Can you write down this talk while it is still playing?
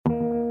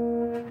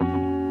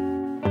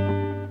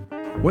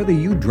Whether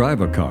you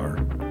drive a car,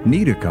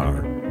 need a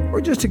car,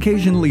 or just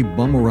occasionally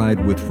bum a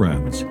ride with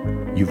friends,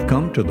 you've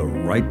come to the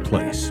right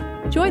place.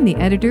 Join the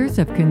editors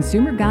of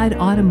Consumer Guide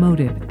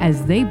Automotive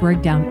as they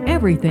break down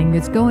everything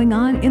that's going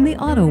on in the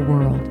auto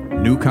world.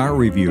 New car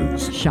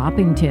reviews,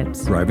 Shopping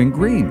tips, driving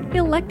green,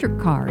 electric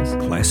cars,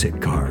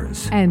 classic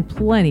cars, and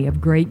plenty of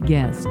great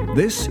guests.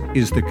 This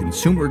is the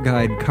Consumer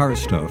Guide Car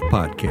Stuff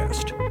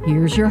Podcast.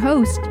 Here's your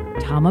host,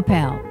 Tom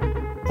Appel.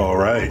 All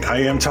right. I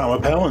am Tom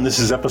Appel, and this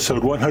is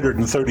episode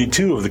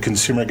 132 of the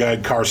Consumer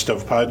Guide Car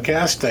Stuff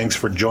Podcast. Thanks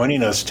for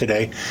joining us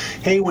today.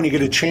 Hey, when you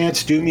get a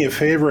chance, do me a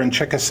favor and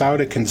check us out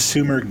at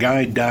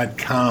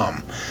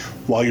consumerguide.com.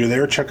 While you're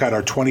there, check out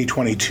our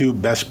 2022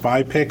 Best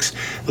Buy picks.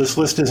 This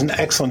list is an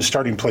excellent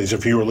starting place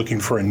if you are looking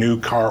for a new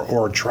car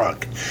or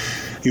truck.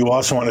 You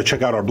also want to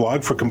check out our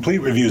blog for complete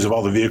reviews of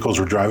all the vehicles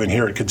we're driving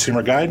here at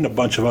Consumer Guide and a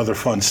bunch of other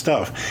fun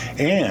stuff.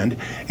 And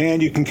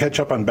you can catch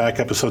up on back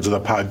episodes of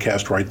the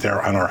podcast right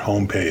there on our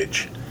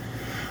homepage.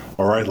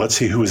 All right, let's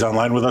see who is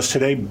online with us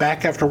today.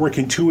 Back after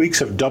working 2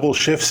 weeks of double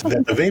shifts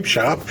at the vape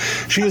shop,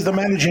 she is the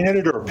managing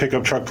editor of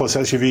Pickup Truck Plus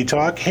SUV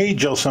Talk. Hey,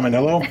 Jill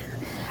Simonello.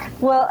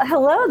 Well,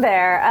 hello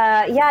there.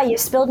 Yeah, you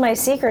spilled my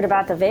secret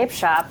about the vape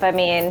shop. I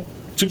mean,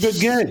 it's a good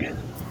gig.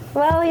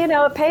 Well, you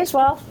know, it pays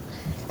well.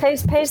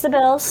 Pays the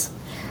bills.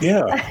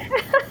 Yeah.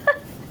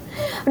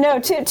 No,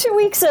 two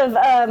weeks of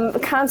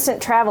constant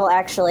travel,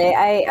 actually.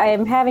 I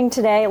am having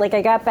today, like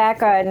I got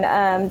back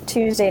on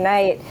Tuesday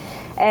night,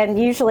 and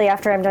usually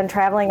after I'm done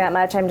traveling that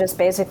much, I'm just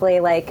basically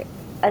like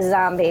a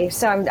zombie.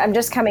 So I'm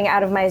just coming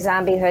out of my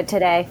zombiehood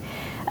today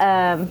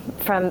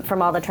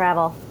from all the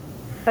travel.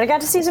 But I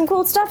got to see some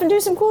cool stuff and do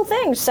some cool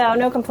things, so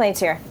no complaints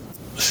here.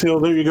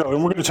 So there you go.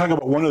 And we're going to talk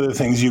about one of the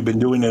things you've been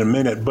doing in a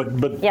minute.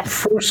 But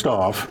yes.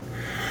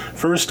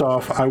 First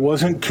off, I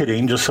wasn't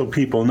kidding, just so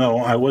people know.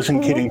 I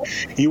wasn't kidding.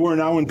 You are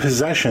now in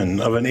possession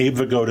of an Abe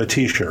Vigoda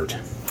t-shirt.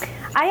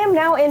 I am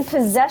now in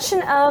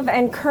possession of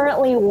and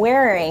currently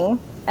wearing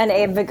an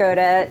Abe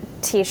Vigoda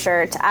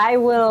t-shirt. I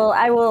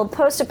will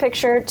post a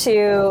picture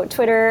to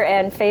Twitter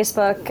and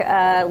Facebook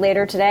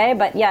later today,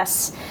 but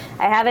yes,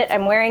 I have it.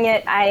 I'm wearing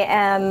it. I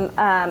am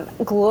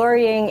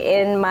glorying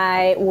in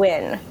my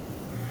win.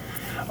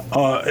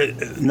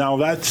 Now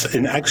that's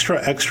an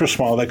extra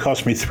small. That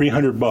cost me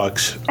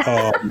 $300.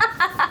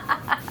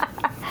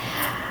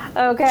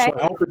 Okay. So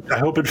I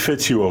hope it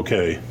fits you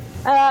okay.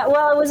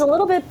 Well, it was a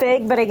little bit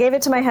big, but I gave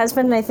it to my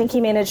husband, and I think he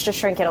managed to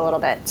shrink it a little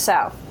bit.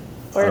 So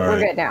we're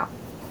good now.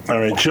 All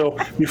right, Jill,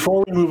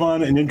 before we move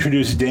on and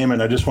introduce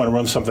Damon, I just want to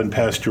run something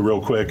past you real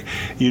quick.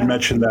 You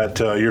mentioned that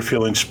you're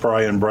feeling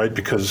spry and bright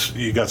because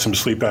you got some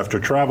sleep after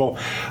travel.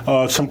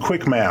 Some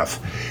quick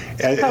math.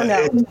 At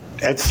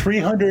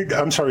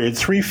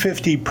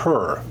 $3.50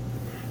 per,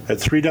 at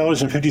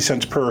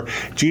 $3.50 per,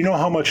 do you know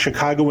how much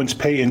Chicagoans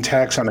pay in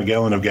tax on a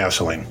gallon of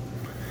gasoline?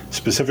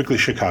 Specifically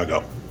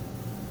Chicago.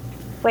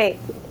 Wait,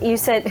 you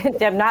said,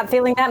 I'm not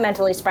feeling that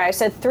mentally spry. I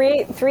said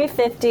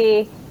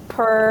 $3.50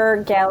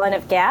 per gallon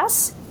of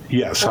gas?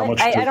 Yes. How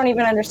much? I don't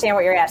even understand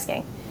what you're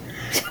asking.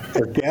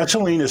 If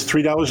gasoline is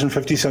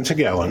 $3.50 a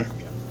gallon.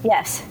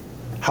 Yes.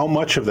 How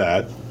much of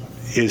that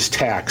is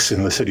tax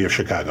in the city of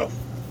Chicago?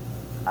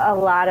 A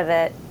lot of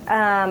it.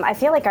 I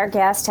feel like our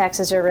gas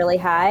taxes are really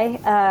high,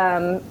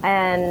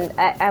 and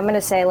I'm going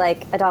to say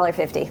like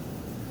 $1.50.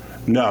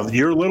 No,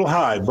 you're a little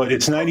high, but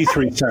it's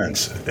 93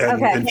 cents.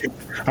 And, okay. And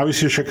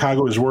obviously,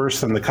 Chicago is worse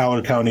than the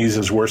Collar Counties,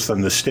 is worse than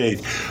the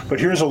state.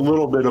 But here's a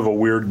little bit of a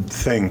weird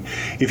thing.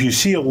 If you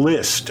see a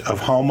list of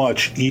how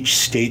much each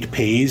state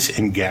pays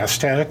in gas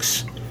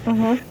tax,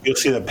 you'll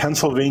see that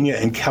Pennsylvania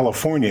and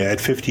California at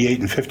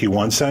 58 and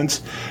 51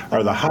 cents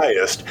are the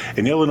highest.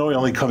 And Illinois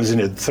only comes in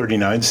at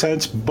 39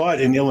 cents. But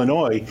in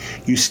Illinois,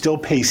 you still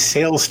pay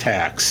sales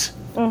tax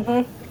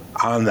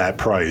on that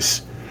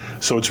price.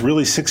 So it's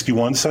really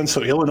 61 cents.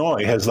 So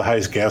Illinois has the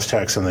highest gas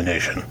tax in the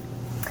nation.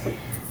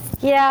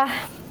 Yeah,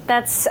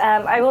 that's,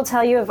 I will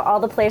tell you, of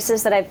all the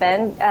places that I've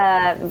been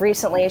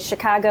recently,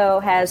 Chicago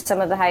has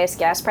some of the highest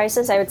gas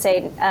prices. I would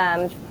say,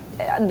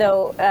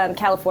 though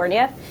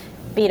California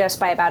beat us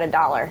by about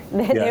 $1.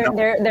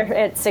 They're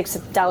at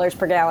 $6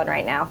 per gallon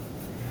right now.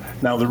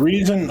 Now, the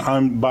reason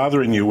I'm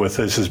bothering you with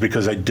this is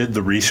because I did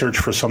the research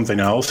for something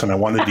else, and I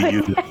wanted to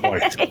use this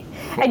point.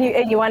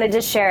 And you wanted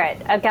to share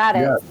it. I've got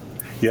it. Yeah.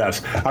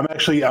 Yes. I'm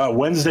actually,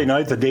 Wednesday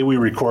night, the day we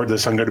record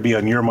this, I'm going to be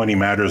on Your Money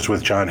Matters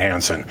with John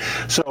Hansen.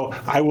 So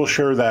I will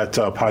share that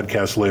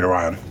podcast later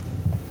on.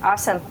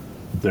 Awesome.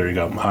 There you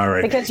go. All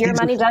right. Because your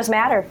money does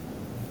matter.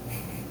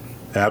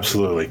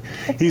 Absolutely.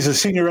 He's a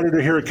senior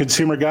editor here at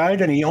Consumer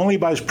Guide, and he only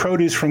buys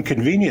produce from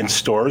convenience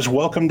stores.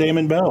 Welcome,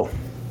 Damon Bell.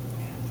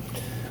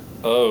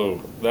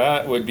 Oh,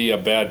 that would be a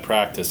bad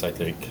practice, I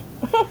think.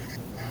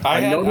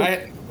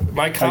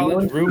 My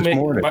college roommate.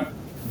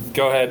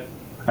 Go ahead.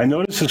 I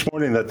noticed this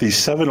morning that the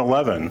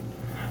 7-Eleven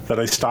that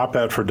I stopped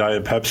at for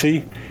Diet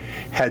Pepsi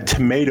had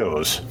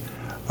tomatoes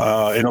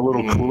in a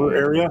little cooler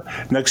area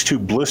next to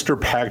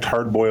blister-packed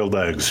hard-boiled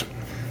eggs.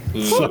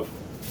 So,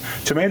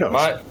 tomatoes.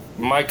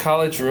 My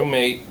college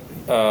roommate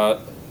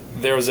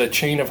there was a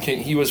chain of,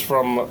 he was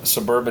from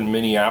suburban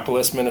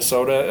Minneapolis,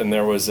 Minnesota, and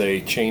there was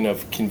a chain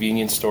of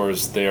convenience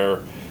stores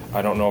there.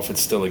 I don't know if it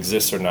still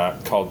exists or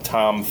not, called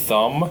Tom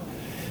Thumb.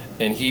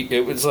 And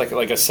it was like a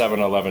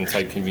 7-Eleven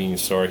type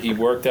convenience store. He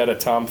worked at a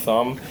Tom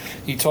Thumb.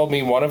 He told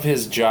me one of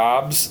his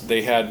jobs,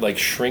 they had like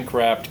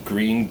shrink-wrapped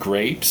green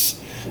grapes.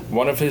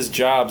 One of his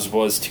jobs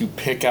was to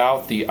pick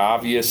out the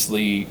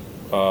obviously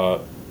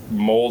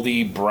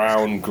moldy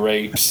brown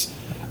grapes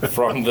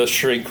from the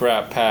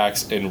shrink-wrap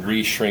packs and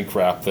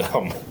re-shrink-wrap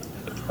them.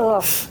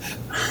 Ugh.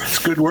 It's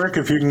good work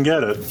if you can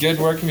get it. Good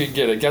work if you can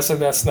get it. Guessing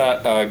that's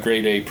not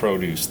grade A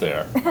produce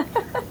there.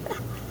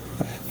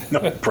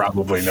 No,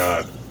 probably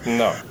not.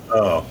 No.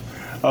 Oh.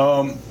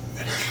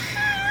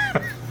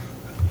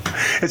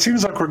 It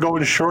seems like we're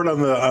going short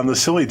on the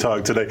silly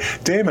talk today.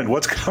 Damon,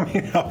 what's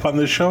coming up on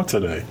the show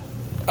today?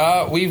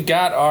 We've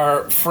got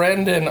our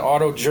friend and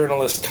auto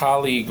journalist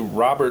colleague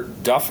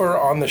Robert Duffer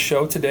on the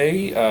show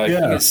today.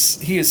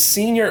 He is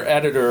senior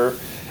editor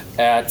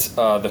at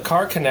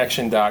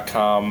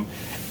thecarconnection.com,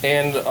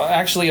 and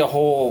actually a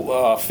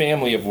whole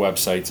family of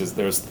websites.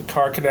 There's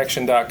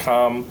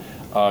thecarconnection.com,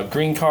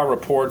 Green Car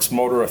Reports,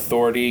 Motor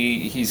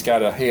Authority. He's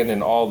got a hand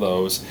in all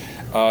those.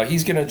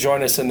 He's going to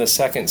join us in the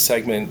second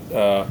segment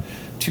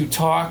to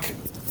talk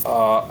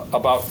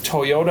about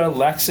Toyota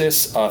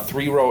Lexus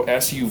 3-row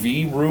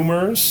SUV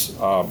rumors,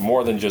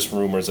 more than just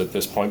rumors at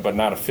this point, but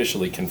not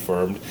officially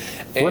confirmed.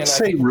 And let's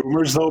say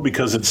rumors, though,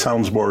 because it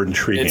sounds more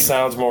intriguing. It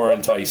sounds more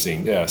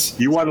enticing, yes.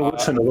 You want to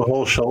listen to the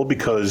whole show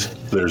because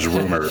there's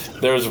rumors.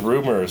 There's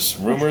rumors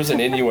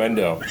and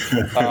innuendo.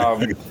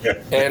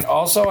 And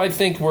also, I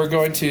think we're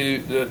going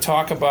to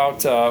talk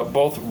about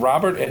both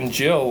Robert and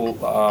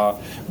Jill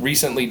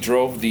recently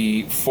drove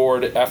the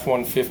Ford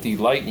F-150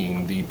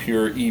 Lightning, the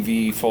pure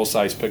EV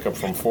full-size pickup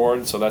from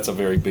Ford, so that's a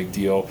very big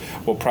deal.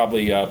 We'll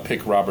probably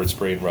pick Robert's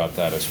brain about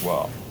that as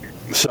well.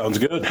 Sounds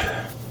good.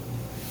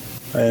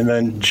 And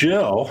then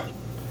Jill.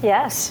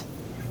 Yes.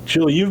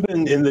 Jill, you've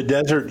been in the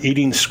desert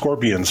eating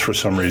scorpions for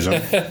some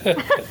reason.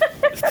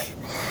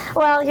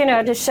 Well,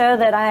 to show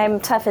that I'm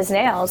tough as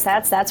nails.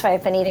 That's why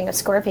I've been eating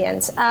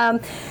scorpions.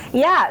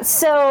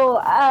 So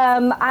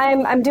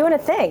I'm doing a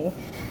thing.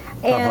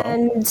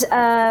 And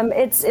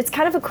it's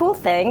kind of a cool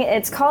thing.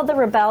 It's called the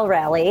Rebelle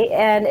Rally,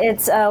 and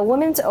it's a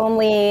women's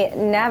only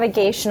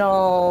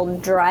navigational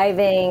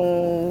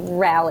driving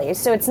rally.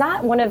 So it's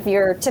not one of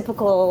your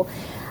typical,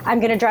 I'm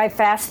going to drive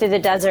fast through the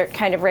desert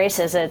kind of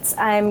races. It's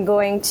I'm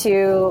going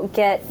to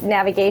get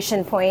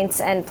navigation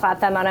points and plot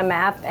them on a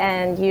map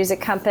and use a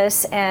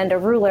compass and a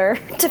ruler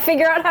to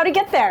figure out how to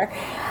get there.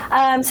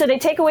 So they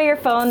take away your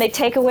phone, they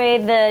take away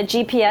the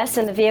GPS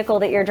in the vehicle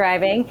that you're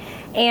driving.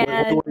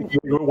 And wait,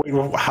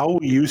 how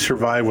will you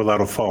survive without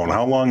a phone?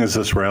 How long is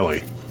this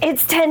rally?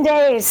 It's 10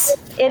 days.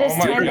 It is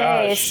 10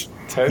 days.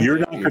 You're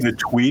not going to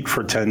tweet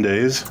for 10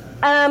 days?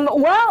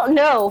 Well,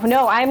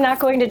 no, I'm not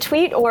going to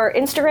tweet or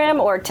Instagram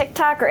or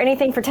TikTok or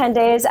anything for 10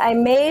 days. I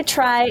may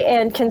try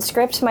and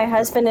conscript my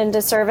husband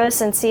into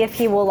service and see if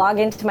he will log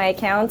into my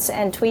accounts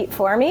and tweet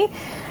for me.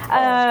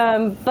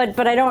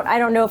 But I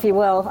don't know if he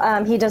will.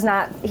 He does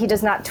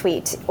not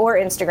tweet or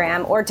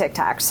Instagram or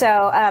TikTok.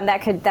 So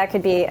that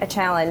could be a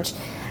challenge.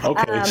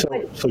 Okay,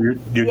 so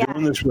you're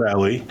doing this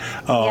rally.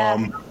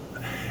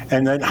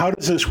 And then how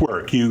does this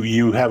work?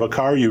 You have a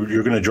car,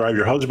 you're going to drive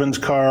your husband's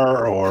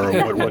car, or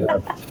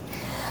what?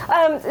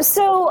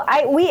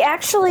 We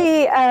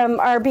actually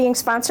are being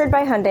sponsored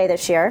by Hyundai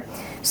this year.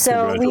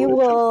 So we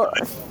will,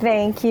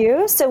 thank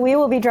you. So we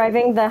will be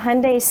driving the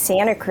Hyundai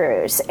Santa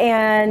Cruz,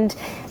 and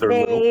their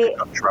little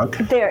pickup truck.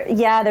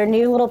 Their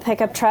new little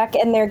pickup truck,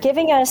 and they're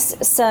giving us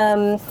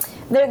some.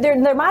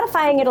 They're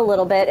modifying it a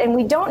little bit, and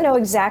we don't know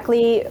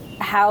exactly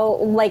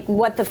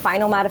what the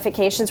final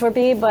modifications would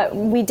be, but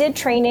we did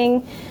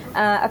training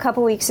a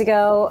couple weeks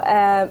ago,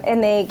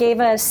 and they gave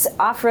us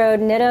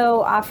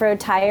Nitto off-road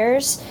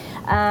tires,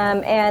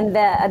 and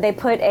they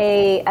put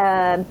a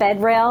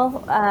bed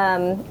rail,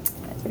 a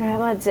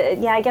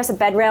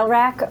bed rail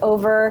rack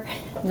over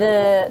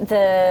the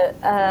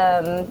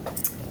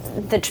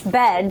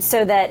bed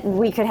so that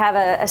we could have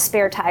a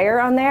spare tire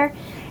on there.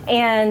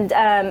 And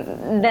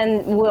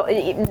then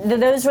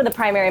those were the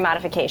primary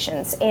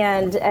modifications,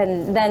 and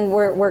then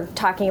we're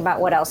talking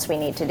about what else we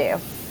need to do.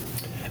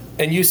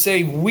 And you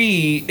say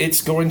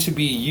it's going to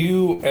be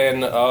you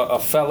and a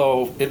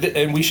fellow,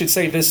 and we should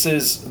say this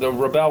is, the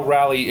Rebelle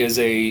Rally is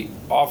a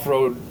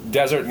off-road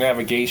desert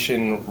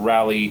navigation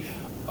rally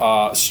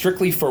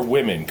strictly for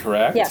women,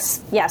 correct? Yes.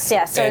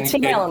 So it's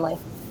female only.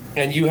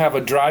 And you have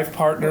a drive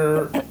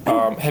partner.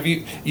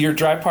 Your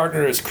drive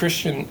partner is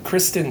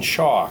Kristen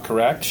Shaw,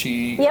 correct?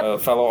 She a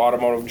fellow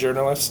automotive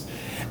journalist.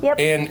 Yep.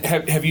 And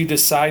have you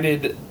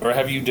decided, or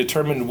have you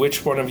determined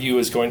which one of you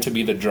is going to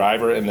be the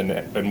driver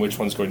and which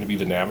one's going to be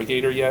the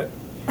navigator yet?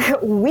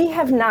 We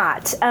have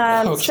not.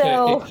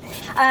 So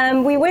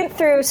we went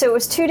through, so it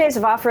was 2 days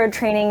of off-road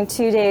training,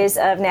 2 days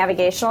of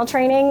navigational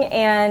training,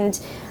 and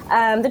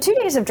the 2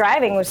 days of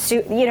driving was,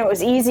 it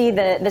was easy.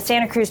 The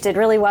Santa Cruz did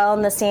really well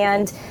in the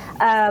sand.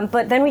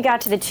 But then we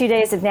got to the 2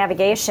 days of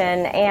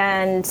navigation,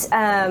 and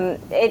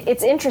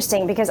it's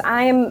interesting because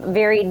I'm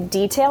very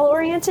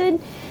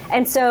detail-oriented.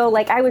 And so,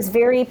 like, I was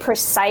very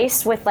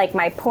precise with, like,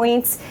 my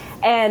points,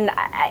 and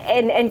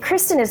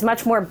Kristen is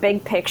much more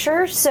big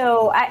picture.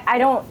 So I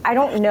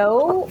don't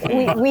know.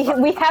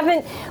 We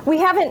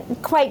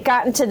haven't quite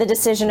gotten to the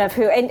decision of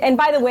who. And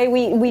by the way,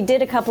 we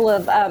did a couple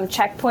of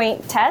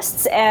checkpoint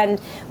tests, and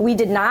we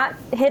did not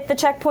hit the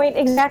checkpoint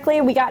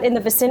exactly. We got in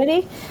the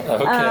vicinity.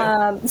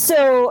 Okay.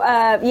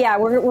 Yeah,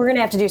 we're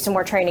gonna have to do some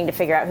more training to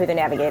figure out who the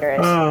navigator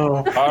is.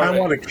 Oh, I right.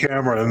 want a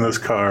camera in this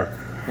car.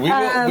 We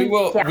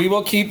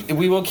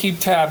will keep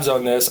tabs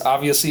on this.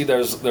 Obviously,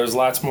 there's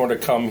lots more to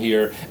come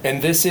here,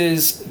 and this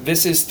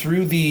is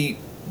through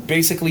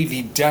basically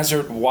the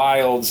desert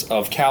wilds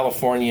of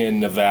California and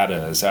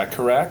Nevada. Is that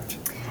correct?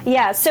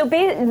 Yeah, so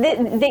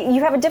you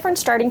have a different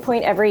starting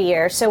point every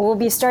year. So we'll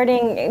be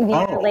starting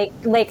near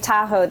Lake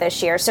Tahoe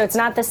this year. So it's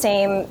not the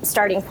same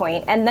starting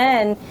point. And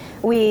then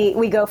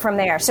we go from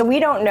there. So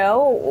we don't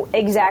know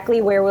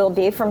exactly where we'll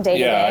be from day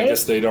to day. Yeah, I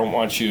guess they don't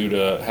want you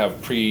to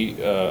have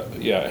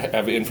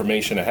have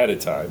information ahead of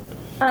time.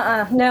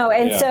 No,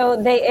 and so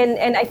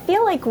and I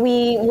feel like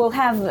we will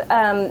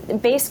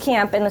have base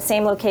camp in the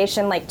same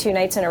location like 2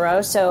 nights in a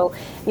row. So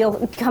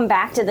you'll come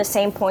back to the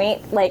same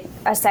point like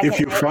a second if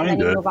you night, find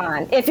and then you it. move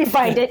on. If you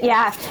find it,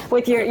 yeah,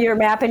 with your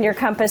map and your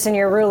compass and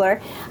your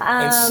ruler.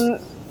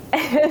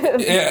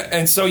 Yeah,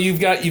 and so you've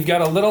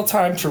got a little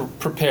time to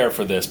prepare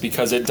for this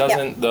because it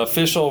doesn't. The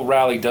official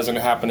rally doesn't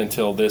happen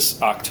until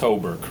this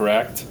October,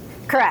 correct?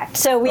 Correct.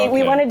 So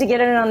we wanted to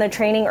get in on the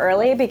training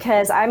early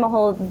because I'm a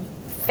whole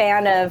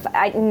fan of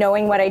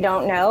knowing what I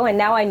don't know, and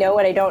now I know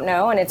what I don't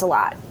know, and it's a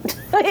lot.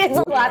 It's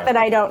a lot that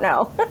I don't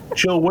know.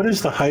 Jill, what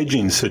is the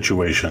hygiene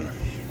situation?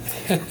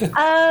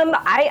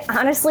 I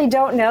honestly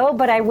don't know,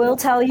 but I will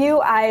tell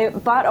you, I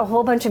bought a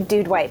whole bunch of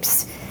dude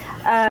wipes.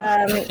 So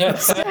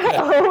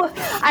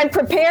I'm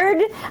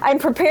prepared. I'm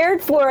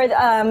prepared for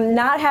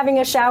not having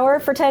a shower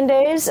for 10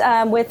 days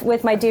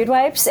with my dude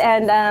wipes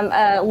and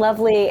a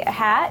lovely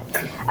hat.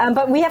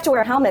 But we have to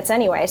wear helmets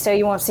anyway, so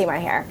you won't see my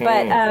hair.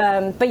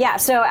 But yeah.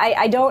 So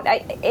I don't.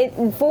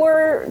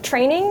 For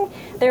training,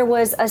 there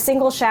was a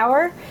single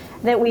shower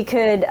that we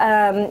could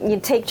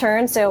take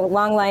turns. So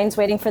long lines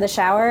waiting for the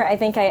shower. I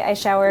think I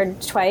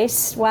showered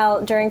twice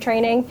during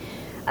training.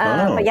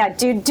 But yeah,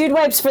 dude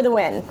wipes for the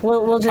win.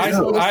 We'll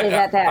just leave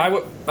that there.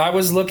 I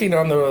was looking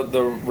on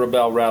the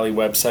Rebel Rally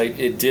website.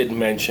 It did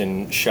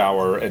mention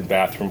shower and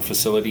bathroom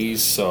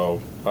facilities,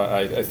 so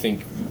I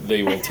think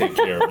they will take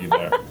care of you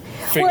there.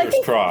 Fingers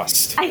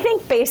crossed. I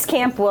think base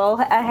camp will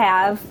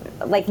have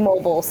like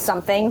mobile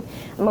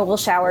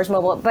showers,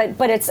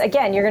 but it's,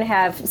 again, you're going to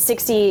have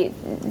 60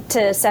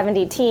 to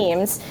 70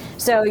 teams,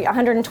 so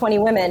 120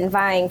 women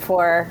vying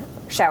for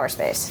shower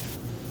space.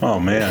 Oh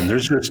man,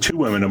 there's just 2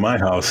 women in my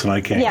house and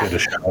I can't get a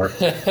shower.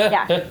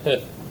 Yeah.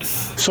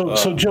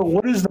 So Jill,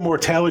 what is the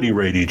mortality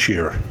rate each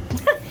year?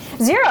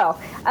 0.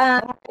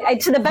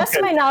 To the best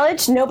of my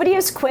knowledge, nobody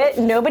has quit,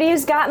 nobody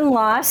has gotten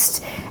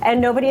lost, and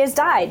nobody has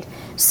died.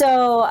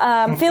 So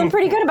feeling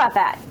pretty good about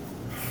that.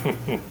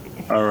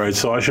 All right,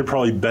 so I should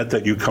probably bet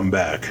that you come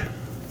back.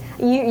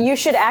 You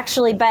should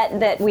actually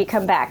bet that we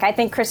come back. I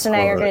think Chris and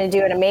I are going to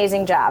do an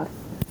amazing job.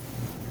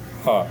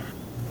 All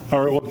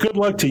right, well, good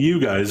luck to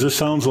you guys. This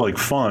sounds like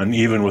fun,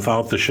 even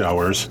without the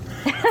showers.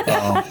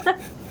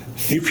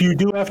 If you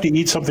do have to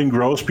eat something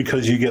gross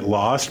because you get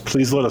lost,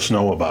 please let us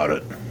know about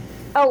it.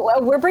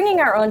 Oh, we're bringing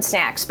our own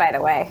snacks, by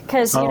the way.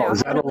 Because,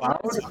 is that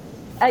allowed?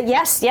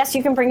 Yes,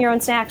 you can bring your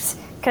own snacks.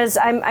 Because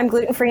I'm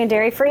gluten-free and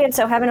dairy-free, and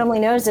so heaven only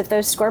knows if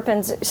those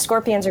scorpions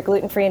are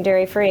gluten-free and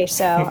dairy-free.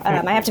 So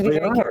I have to be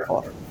very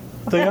careful.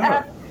 They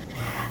are.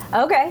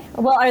 Okay.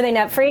 Well, are they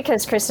nut-free?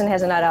 Because Kristen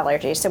has a nut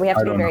allergy, so we have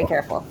to be very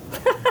careful.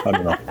 I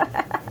don't know.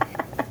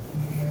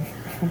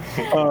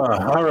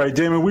 All right,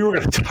 Damon, we were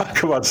going to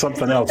talk about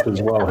something else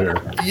as well here.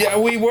 Yeah,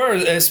 we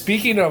were.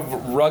 Speaking of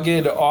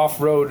rugged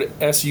off-road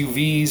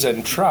SUVs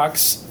and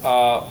trucks,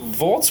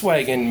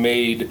 Volkswagen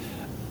made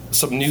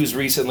some news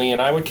recently,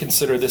 and I would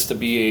consider this to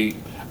be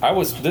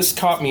this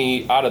caught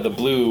me out of the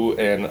blue,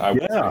 and I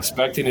wasn't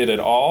expecting it at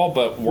all,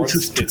 but once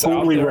it's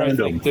totally out there,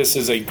 random. I think this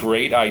is a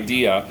great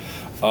idea.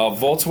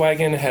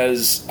 Volkswagen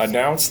has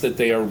announced that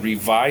they are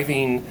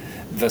reviving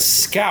the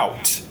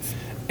Scout,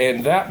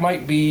 and that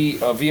might be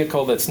a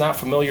vehicle that's not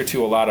familiar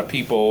to a lot of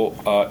people.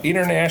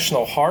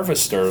 International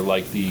Harvester,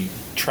 like the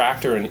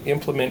tractor and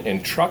implement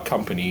and truck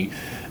company,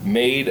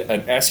 made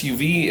an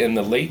SUV in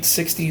the late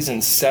 60s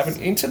and 70s,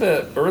 into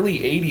the early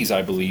 80s,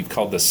 I believe,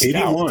 called the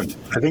Scout. 81,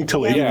 I think,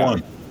 till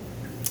 81.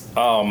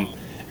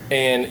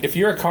 And if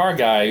you're a car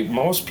guy,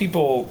 most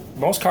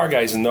car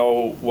guys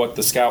know what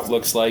the Scout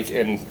looks like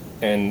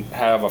and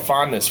have a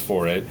fondness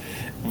for it.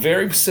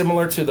 Very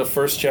similar to the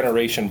first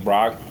generation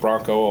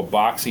Bronco, a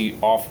boxy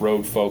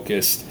off-road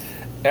focused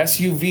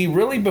SUV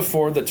really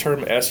before the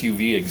term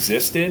SUV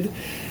existed.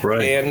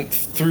 Right. And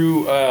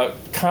through a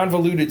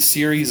convoluted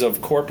series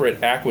of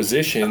corporate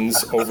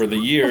acquisitions over the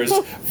years,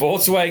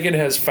 Volkswagen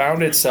has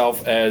found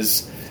itself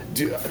as...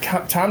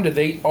 Tom, do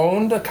they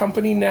own the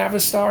company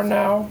Navistar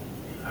now?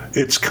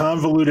 It's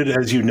convoluted,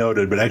 as you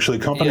noted, but actually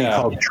a company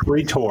called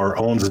Trator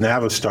owns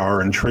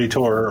Navistar, and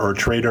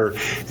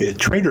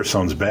Trator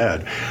sounds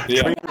bad.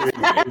 Yeah.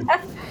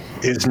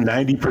 Trator is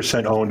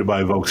 90% owned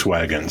by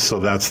Volkswagen, so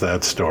that's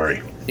that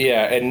story.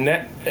 Yeah,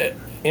 and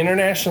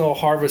International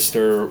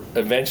Harvester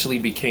eventually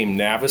became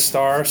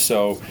Navistar,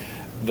 so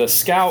the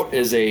Scout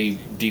is a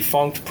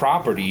defunct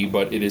property,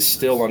 but it is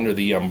still under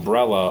the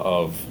umbrella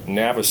of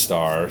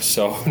Navistar.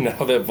 So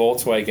now that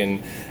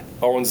Volkswagen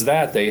owns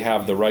that, they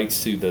have the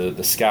rights to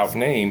the Scout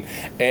name.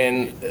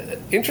 And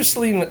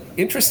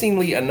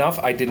interestingly enough,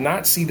 I did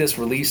not see this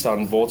released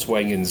on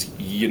Volkswagen's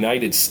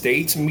United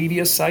States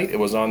media site. It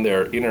was on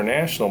their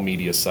international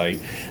media site.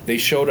 They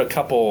showed a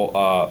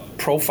couple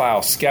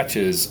profile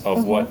sketches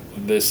of what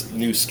this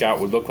new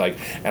Scout would look like.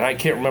 And I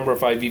can't remember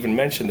if I've even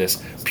mentioned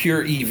this.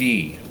 Pure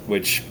EV,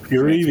 which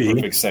makes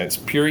perfect sense.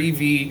 Pure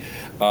EV,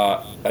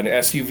 an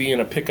SUV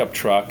and a pickup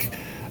truck.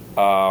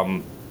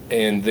 And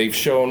they've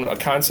shown a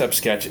concept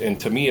sketch, and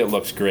to me, it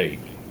looks great.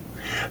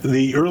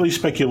 The early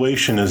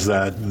speculation is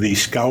that the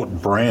Scout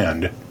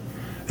brand,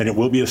 and it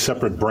will be a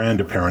separate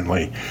brand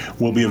apparently,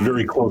 will be a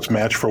very close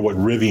match for what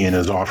Rivian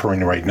is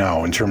offering right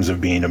now in terms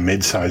of being a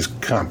mid-size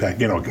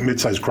compact,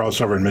 mid-size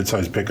crossover and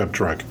mid-size pickup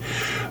truck.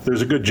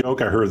 There's a good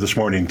joke I heard this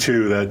morning,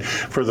 too, that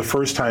for the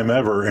first time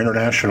ever,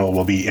 International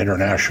will be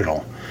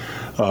international.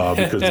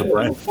 Because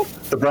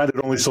the brand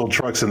had only sold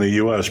trucks in the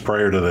U.S.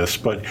 prior to this.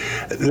 But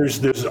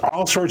there's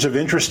all sorts of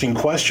interesting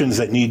questions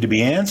that need to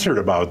be answered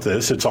about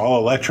this. It's all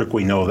electric,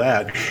 we know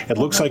that. It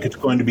looks like it's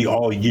going to be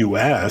all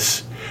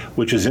U.S.,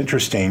 which is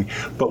interesting.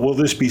 But will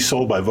this be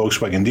sold by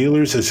Volkswagen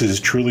dealers? This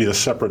is truly a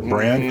separate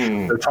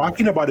brand. They're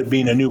talking about it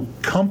being a new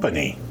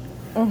company,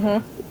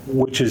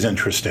 which is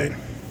interesting.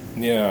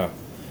 Yeah.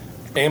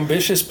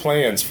 Ambitious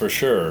plans for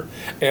sure.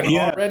 And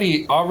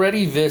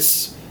already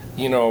this,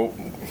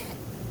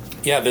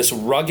 this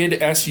rugged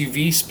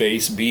SUV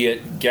space, be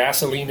it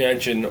gasoline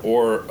engine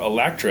or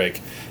electric,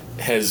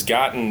 has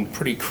gotten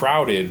pretty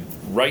crowded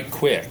right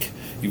quick.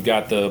 You've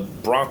got the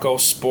Bronco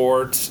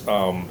Sport.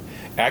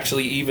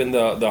 Actually, even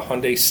the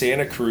Hyundai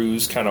Santa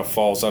Cruz kind of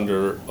falls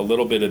under a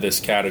little bit of this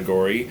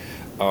category.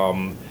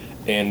 And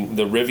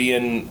the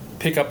Rivian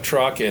pickup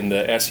truck and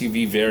the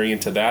SUV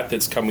variant to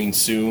that's coming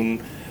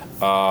soon.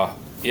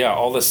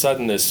 All of a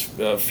sudden, this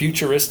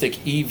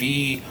futuristic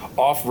EV,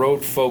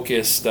 off-road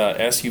focused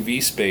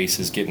SUV space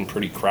is getting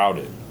pretty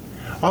crowded.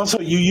 Also,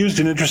 you used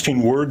an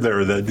interesting word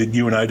there that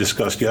you and I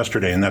discussed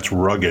yesterday, and that's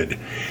rugged.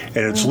 And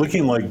it's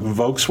looking like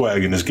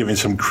Volkswagen is giving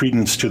some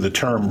credence to the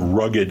term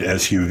rugged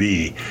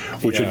SUV,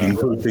 which would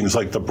include things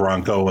like the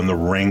Bronco and the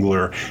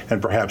Wrangler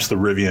and perhaps the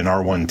Rivian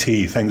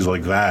R1T, things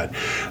like that.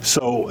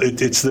 So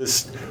it's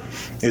this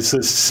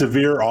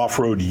severe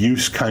off-road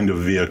use kind of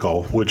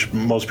vehicle, which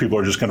most people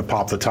are just going to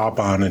pop the top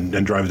on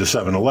and drive to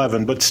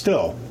 7-Eleven, but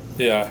still.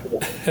 Yeah.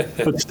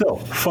 But still,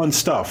 fun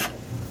stuff.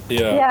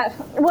 Yeah.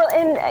 Well,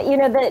 and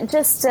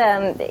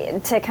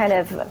to kind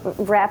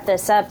of wrap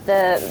this up,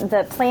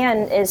 the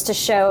plan is to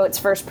show its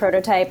first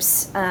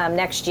prototypes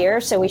next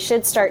year. So we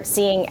should start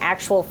seeing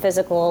actual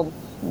physical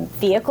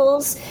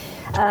vehicles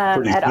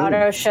at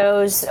auto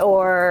shows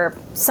or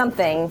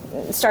something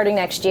starting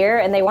next year,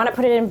 and they want to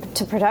put it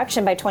into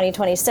production by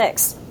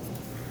 2026.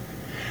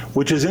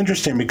 Which is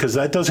interesting because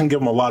that doesn't give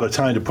them a lot of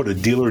time to put a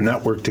dealer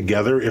network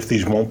together if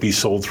these won't be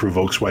sold through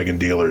Volkswagen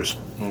dealers.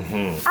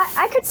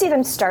 I could see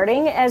them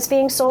starting as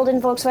being sold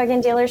in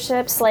Volkswagen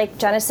dealerships, like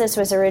Genesis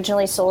was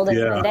originally sold in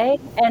Hyundai,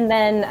 and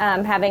then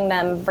having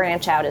them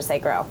branch out as they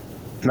grow.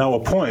 Now, a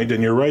point,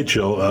 and you're right,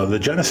 Jill, the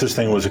Genesis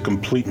thing was a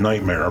complete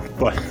nightmare,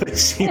 but they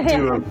seem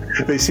to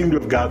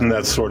have gotten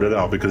that sorted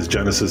out because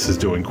Genesis is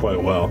doing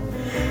quite well.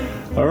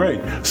 All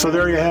right, so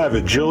there you have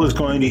it. Jill is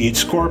going to eat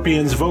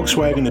scorpions.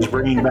 Volkswagen is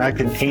bringing back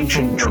an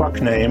ancient truck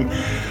name.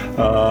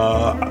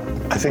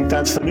 I think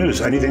that's the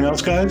news. Anything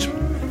else, guys?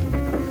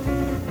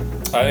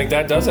 I think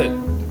that does it.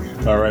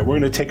 All right, we're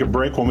going to take a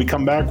break. When we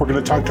come back, we're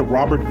going to talk to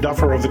Robert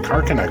Duffer of the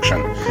Car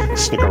Connection.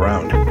 Stick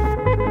around.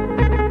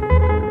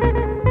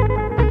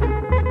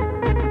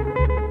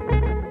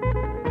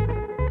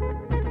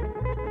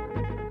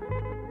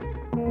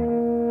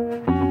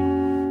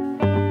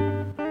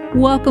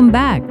 Welcome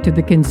back to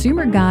the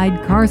Consumer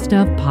Guide Car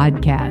Stuff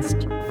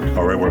Podcast.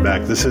 All right, we're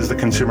back. This is the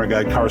Consumer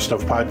Guide Car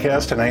Stuff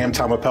Podcast, and I am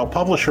Tom Appel,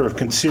 publisher of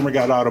Consumer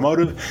Guide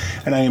Automotive,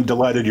 and I am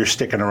delighted you're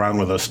sticking around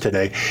with us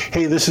today.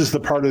 Hey, this is the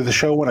part of the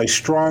show when I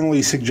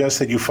strongly suggest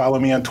that you follow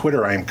me on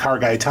Twitter. I am Car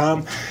Guy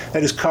Tom.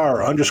 That is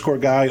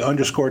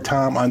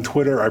car_guy_Tom on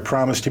Twitter. I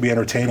promise to be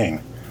entertaining.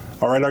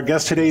 All right, our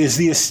guest today is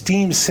the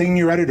esteemed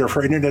senior editor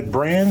for Internet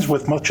Brands,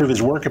 with much of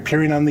his work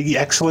appearing on the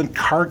excellent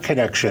Car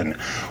Connection.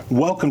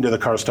 Welcome to the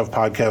Car Stuff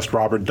Podcast,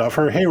 Robert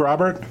Duffer. Hey,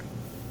 Robert.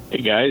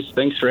 Hey, guys.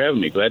 Thanks for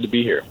having me. Glad to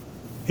be here.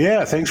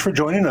 Yeah, thanks for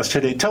joining us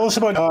today. Tell us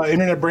about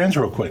Internet Brands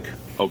real quick.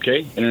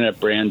 Okay, Internet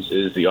Brands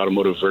is the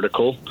automotive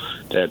vertical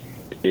that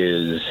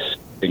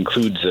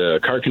includes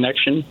Car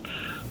Connection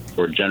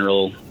for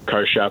general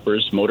car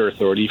shoppers, Motor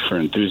Authority for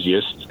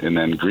enthusiasts, and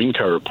then Green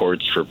Car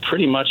Reports for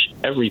pretty much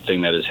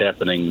everything that is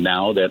happening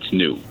now that's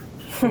new.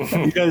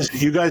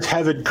 You guys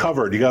have it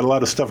covered. You got a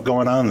lot of stuff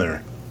going on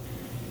there.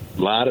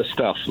 A lot of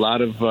stuff, a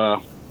lot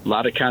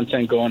of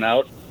content going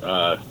out.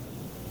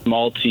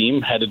 Small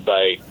team headed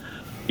by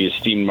the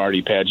esteemed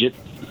Marty Paget,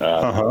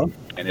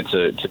 and it's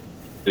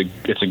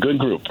a good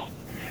group.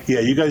 Yeah,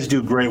 you guys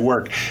do great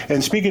work.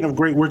 And speaking of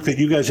great work that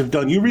you guys have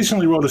done, you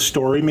recently wrote a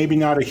story, maybe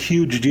not a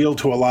huge deal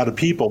to a lot of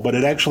people, but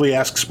it actually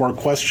asks more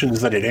questions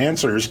than it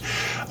answers.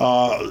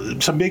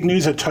 Some big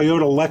news at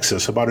Toyota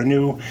Lexus about a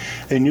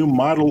new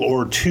model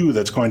or two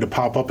that's going to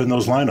pop up in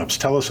those lineups.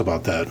 Tell us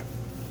about that.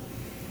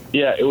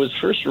 Yeah, it was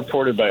first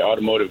reported by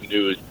Automotive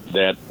News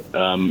that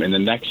in the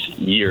next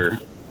year,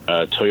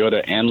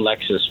 Toyota and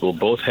Lexus will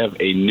both have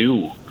a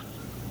new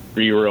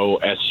three-row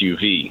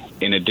SUV,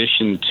 in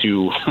addition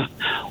to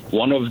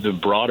one of the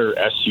broader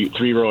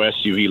three-row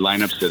SUV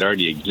lineups that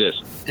already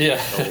exist.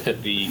 Yeah. So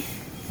the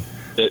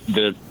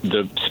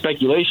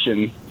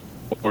speculation,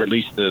 or at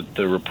least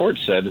the report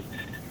said,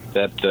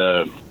 that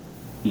the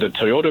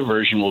Toyota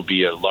version will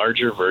be a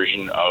larger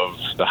version of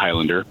the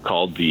Highlander,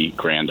 called the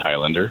Grand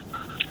Highlander,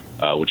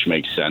 which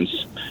makes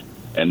sense.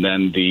 And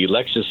then the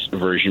Lexus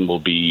version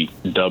will be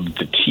dubbed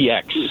the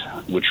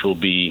TX, which will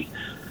be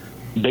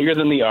bigger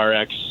than the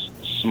RX,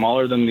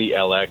 smaller than the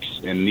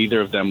LX, and neither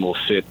of them will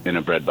fit in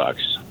a bread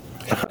box.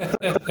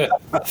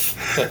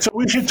 So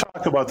we should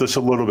talk about this a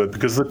little bit,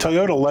 because the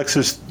Toyota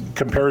Lexus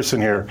comparison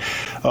here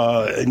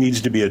needs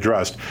to be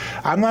addressed.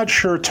 I'm not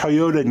sure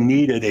Toyota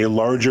needed a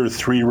larger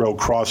three-row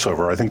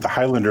crossover. I think the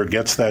Highlander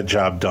gets that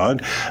job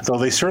done, though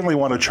they certainly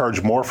want to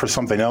charge more for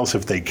something else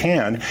if they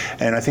can,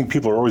 and I think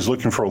people are always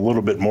looking for a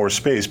little bit more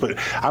space. But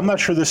I'm not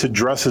sure this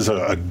addresses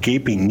a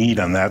gaping need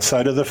on that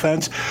side of the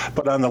fence.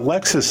 But on the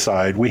Lexus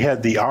side, we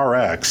had the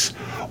RX,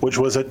 which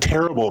was a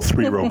terrible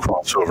three-row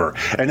crossover,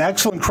 an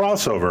excellent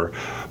crossover,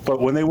 but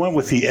when they went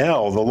with the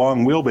L, the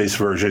long wheelbase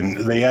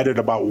version, they added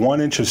about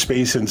 1 inch of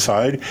space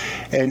inside,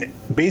 and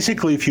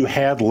basically if you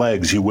had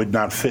legs, you would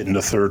not fit in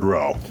the third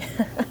row.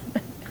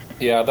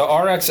 Yeah, the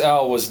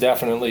RXL was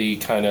definitely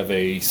kind of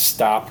a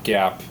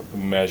stopgap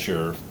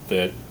measure,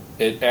 that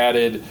it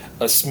added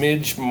a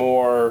smidge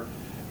more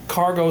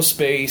cargo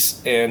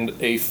space and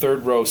a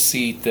third row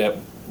seats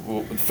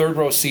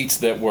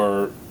that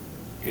were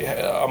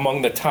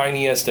among the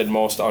tiniest and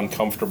most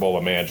uncomfortable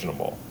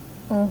imaginable.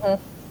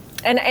 Mm-hmm.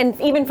 And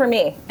even for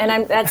me,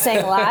 and that's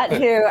saying a lot,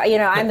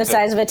 I'm the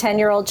size of a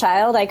 10-year-old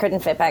child, I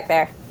couldn't fit back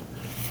there.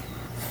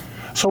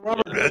 So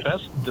Robert,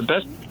 the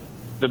best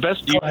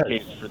use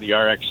case for the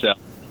RXL,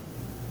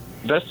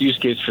 best use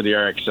case for the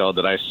RXL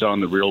that I saw in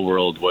the real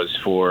world was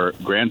for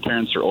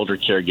grandparents or older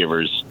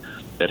caregivers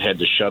that had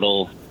to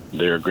shuttle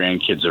their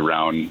grandkids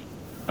around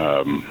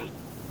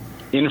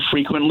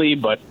infrequently,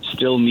 but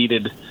still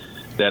needed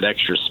that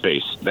extra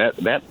space.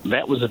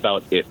 That was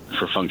about it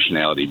for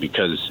functionality,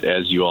 because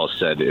as you all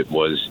said, it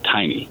was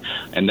tiny.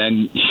 And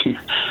then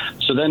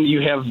then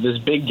you have this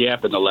big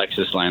gap in the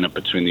Lexus lineup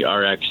between the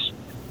RX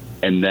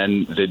and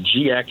then the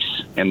GX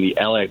and the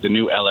LX, the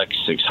new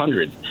LX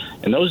 600.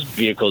 And those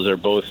vehicles are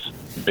both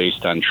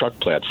based on truck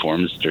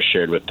platforms. They're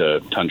shared with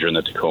the Tundra and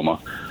the Tacoma.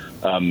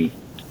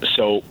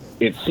 So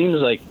it seems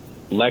like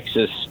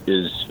Lexus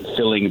is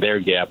filling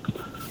their gap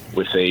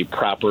with a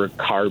proper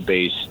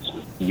car-based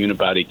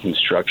unibody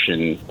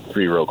construction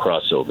three-row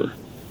crossover.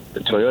 The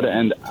Toyota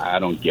end, I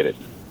don't get it.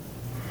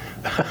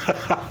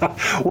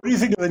 What do you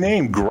think of the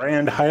name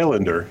Grand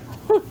Highlander?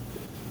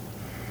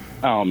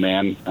 Oh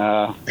man,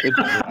 it's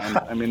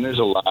I mean, there's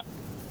a lot.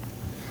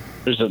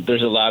 There's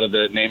a lot of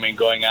the naming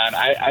going on.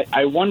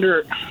 I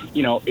wonder,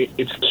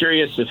 it's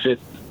curious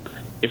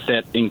if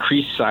that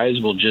increased size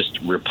will just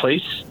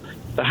replace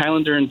the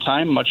Highlander in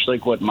time, much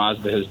like what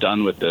Mazda has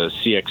done with the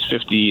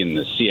CX-50 and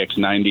the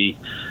CX-90,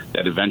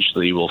 that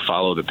eventually will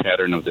follow the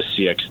pattern of the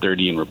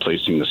CX-30 in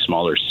replacing the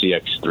smaller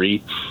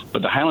CX-3.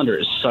 But the Highlander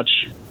is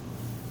such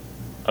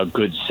a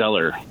good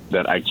seller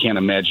that I can't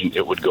imagine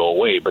it would go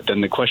away. But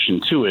then the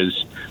question too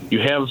is, we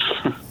have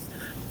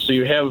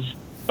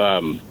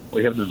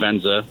the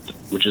Venza,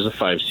 which is a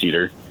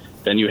 5-seater.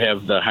 Then you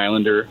have the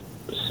Highlander,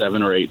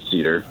 7 or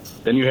 8-seater.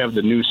 Then you have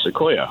the new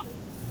Sequoia,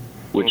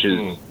 which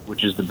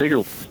is the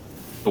bigger.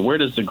 But where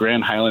does the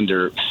Grand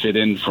Highlander fit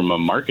in from a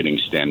marketing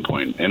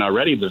standpoint? And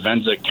already the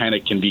Venza kind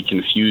of can be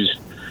confused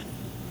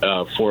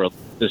for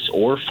this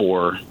or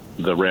for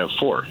the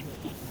RAV4.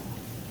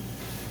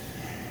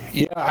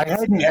 Yeah, I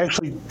hadn't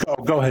actually.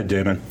 Go ahead,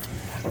 Damon.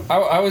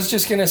 I was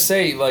just going to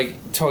say,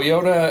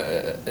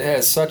 Toyota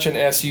has such an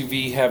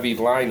SUV-heavy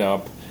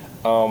lineup,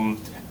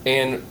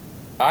 and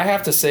I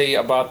have to say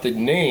about the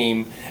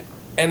name,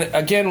 and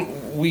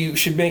again, we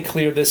should make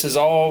clear this is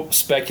all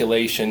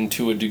speculation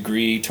to a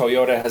degree.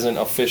 Toyota hasn't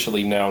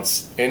officially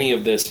announced any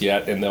of this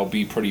yet, and they'll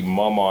be pretty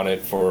mum on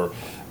it for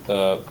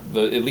at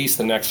least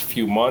the next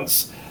few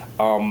months.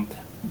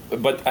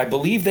 but I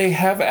believe they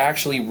have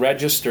actually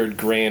registered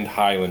Grand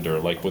Highlander,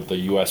 like with the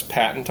U.S.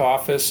 Patent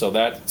Office, so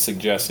that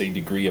suggests a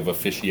degree of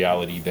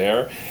officiality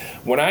there.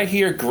 When I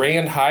hear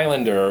Grand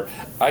Highlander,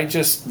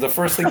 the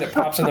first thing that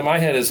pops into my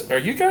head is, are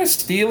you guys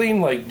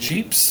stealing like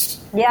Jeep's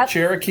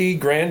Cherokee,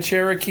 Grand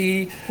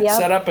Cherokee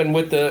setup? And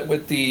with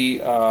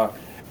the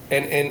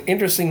and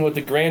interesting with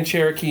the Grand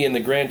Cherokee and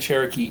the Grand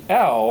Cherokee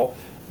L,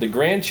 the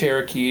Grand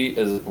Cherokee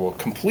is a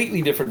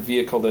completely different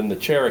vehicle than the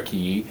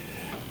Cherokee.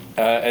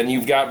 And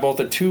you've got both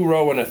a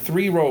 2-row and a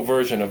 3-row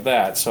version of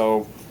that.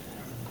 So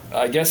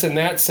I guess in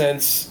that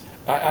sense,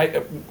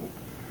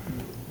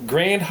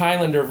 Grand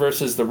Highlander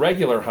versus the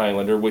regular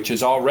Highlander, which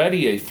is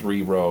already a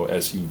 3-row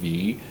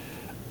SUV,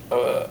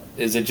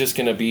 is it just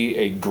going to be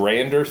a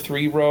grander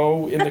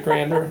 3-row in the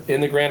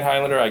Grand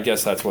Highlander? I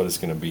guess that's what it's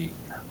going to be.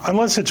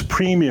 Unless it's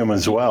premium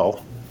as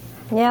well.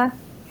 Yeah.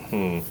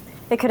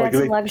 It could add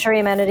some luxury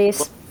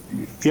amenities.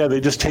 Yeah, they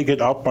just take it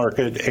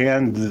upmarket,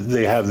 and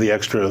they have the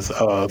extra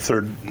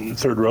third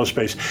row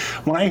space.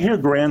 When I hear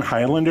Grand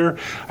Highlander,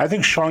 I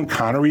think Sean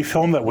Connery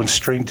film that went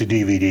straight to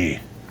DVD.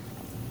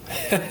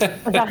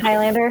 About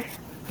Highlander?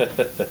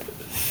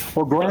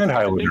 Well, Grand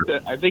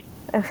Highlander. I think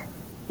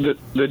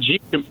the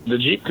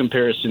Jeep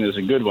comparison is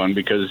a good one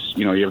because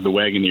you have the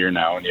Wagoneer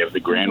now and you have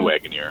the Grand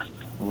Wagoneer.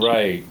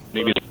 Right.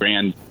 Maybe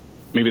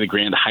the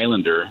Grand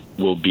Highlander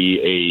will be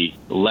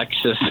a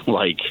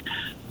Lexus-like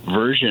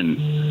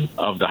version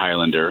of the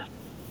Highlander,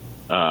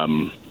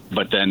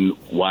 but then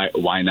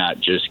why not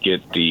just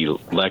get the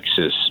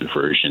Lexus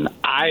version?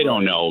 I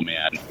don't know,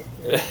 man.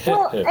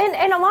 Well,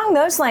 and along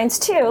those lines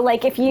too,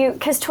 like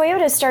because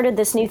Toyota started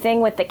this new thing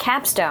with the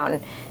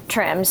capstone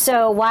trim,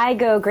 so why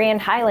go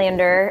Grand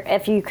Highlander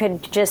if you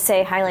could just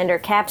say Highlander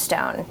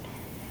capstone,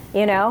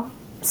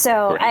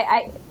 So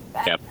right.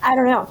 I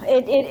don't know.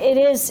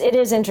 It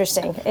is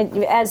interesting.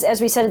 As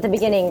we said at the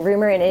beginning,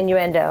 rumor and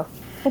innuendo.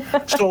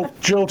 So,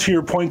 Jill, to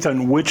your point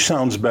then, which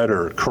sounds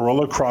better,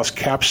 Corolla Cross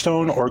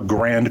Capstone or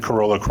Grand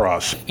Corolla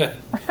Cross?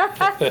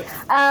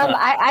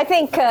 I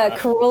think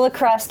Corolla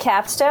Cross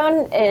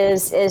Capstone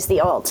is the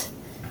old.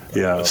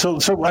 Yeah. So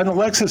on the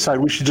Lexus side,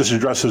 we should just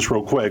address this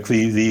real quick.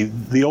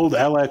 The old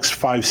LX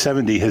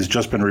 570 has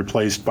just been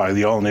replaced by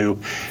the all-new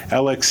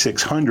LX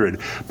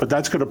 600, but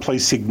that's going to play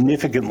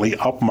significantly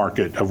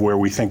upmarket of where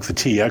we think the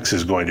TX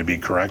is going to be,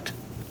 correct?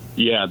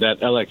 Yeah, that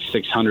LX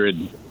 600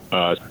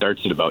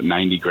 starts at about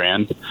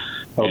 $90,000,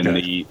 and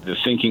the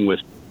thinking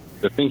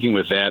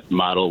with that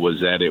model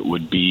was that it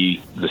would be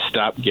the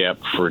stopgap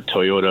for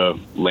Toyota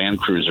Land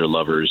Cruiser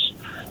lovers,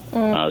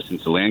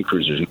 since the Land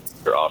Cruisers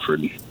are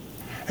offered.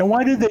 And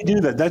why did they do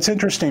that? That's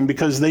interesting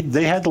because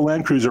they had the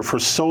Land Cruiser for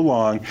so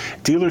long.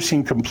 Dealers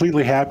seemed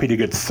completely happy to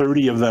get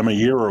 30 of them a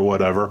year or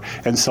whatever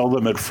and sell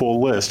them at full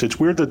list. It's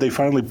weird that they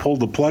finally pulled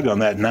the plug on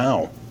that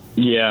now.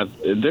 Yeah,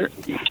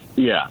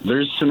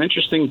 there's some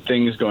interesting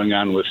things going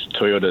on with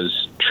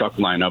Toyota's truck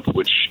lineup,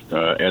 which,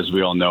 as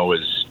we all know,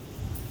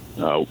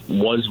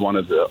 was one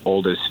of the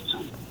oldest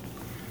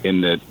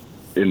in the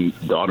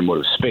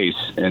automotive space,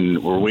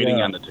 and we're waiting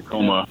on the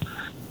Tacoma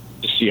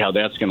to see how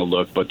that's going to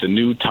look. But the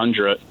new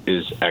Tundra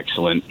is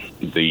excellent.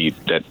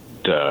 That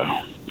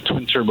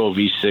twin turbo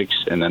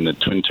V6 and then the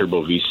twin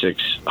turbo V6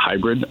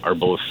 hybrid are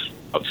both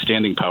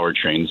outstanding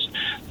powertrains.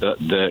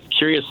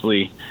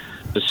 Curiously,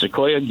 the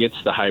Sequoia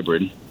gets the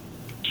hybrid,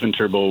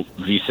 twin-turbo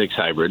V6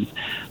 hybrid.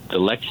 The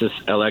Lexus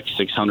LX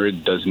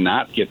 600 does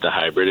not get the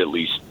hybrid, at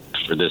least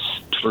for this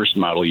first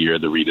model year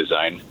of the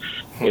redesign.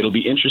 It'll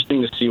be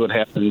interesting to see what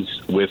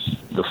happens with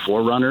the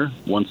 4Runner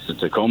once the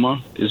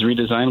Tacoma is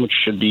redesigned, which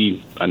should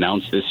be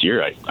announced this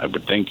year, I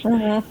would think.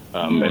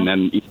 And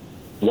then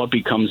what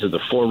becomes of the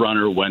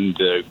 4Runner when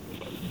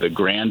the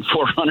Grand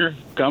 4Runner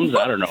comes?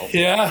 I don't know.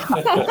 Yeah.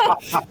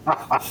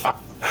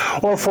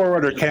 Or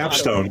 4Runner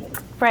Capstone.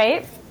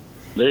 Right.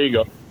 There you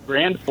go.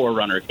 Grand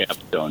 4Runner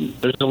Capstone.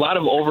 There's a lot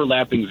of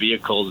overlapping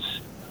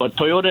vehicles, but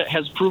Toyota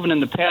has proven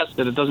in the past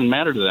that it doesn't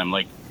matter to them.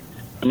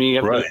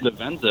 You have the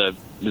Venza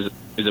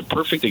is a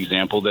perfect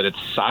example that it's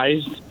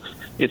sized.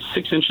 It's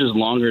 6 inches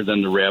longer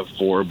than the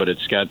RAV4, but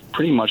it's got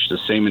pretty much the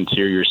same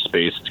interior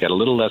space. It's got a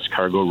little less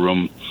cargo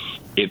room.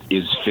 It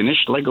is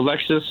finished like a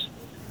Lexus,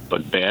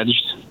 but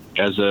badged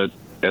as a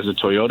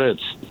Toyota.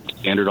 It's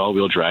standard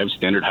all-wheel drive,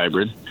 standard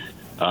hybrid.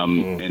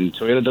 And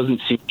Toyota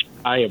doesn't seem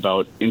shy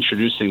about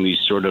introducing these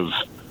sort of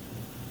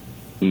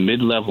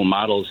mid-level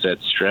models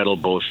that straddle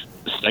both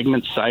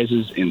segment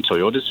sizes in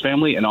Toyota's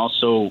family and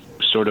also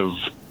sort of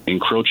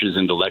encroaches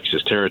into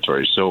Lexus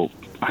territory. So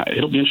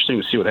it'll be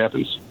interesting to see what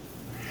happens.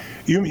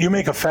 You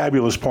make a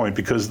fabulous point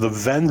because the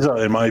Venza,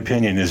 in my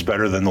opinion, is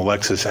better than the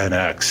Lexus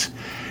NX.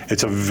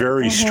 It's a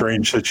very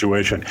strange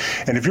situation.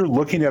 And if you're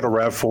looking at a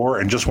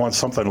RAV4 and just want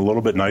something a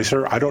little bit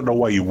nicer, I don't know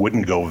why you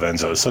wouldn't go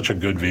Venza. It's such a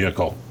good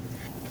vehicle.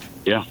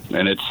 Yeah,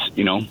 and it's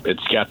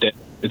got that,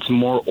 it's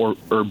more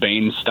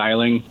urbane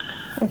styling.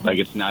 Like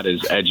it's not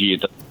as edgy.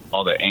 It doesn't have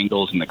all the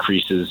angles and the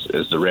creases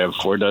as the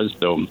RAV4 does.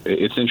 So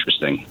it's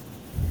interesting.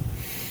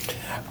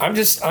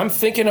 I'm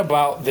thinking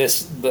about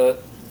this,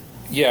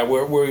 Yeah,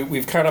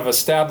 we've kind of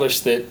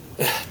established that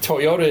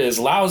Toyota is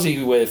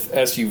lousy with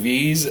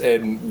SUVs,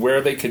 and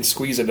where they can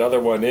squeeze another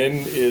one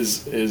in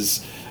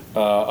is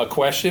a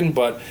question.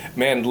 But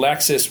man,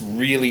 Lexus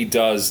really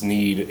does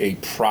need a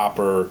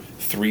proper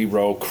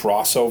 3-row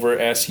crossover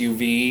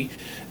SUV,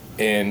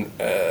 and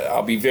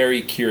I'll be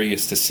very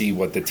curious to see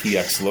what the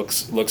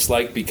TX looks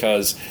like,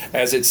 because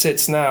as it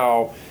sits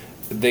now,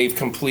 they've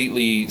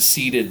completely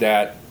ceded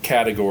that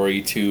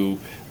category to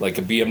like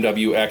a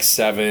BMW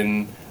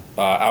X7.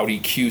 Audi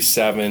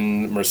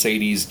Q7,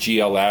 Mercedes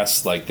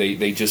GLS, like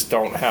they just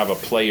don't have a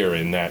player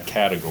in that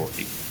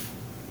category.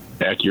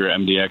 Acura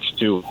MDX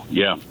too,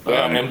 yeah.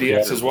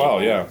 MDX as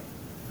well, yeah.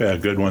 Yeah,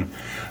 good one.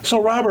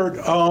 So, Robert,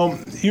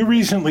 you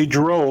recently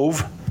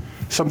drove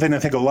something I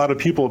think a lot of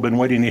people have been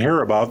waiting to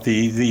hear about,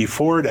 the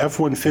Ford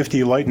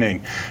F-150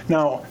 Lightning.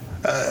 Now,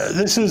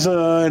 this is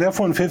an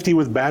F-150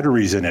 with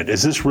batteries in it.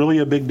 Is this really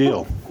a big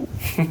deal?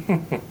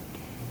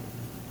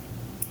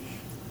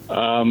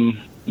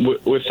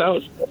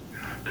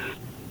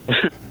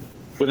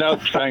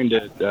 Without trying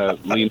to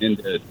lean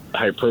into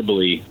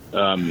hyperbole,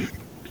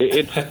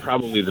 it's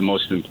probably the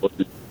most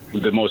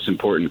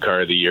important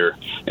car of the year,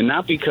 and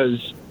not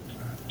because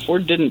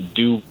Ford didn't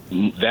do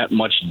that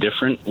much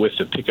different with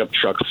the pickup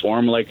truck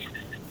form. Like,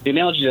 the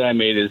analogy that I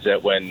made is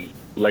that when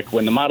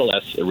the Model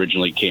S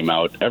originally came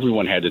out,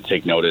 everyone had to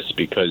take notice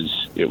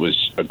because it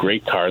was a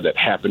great car that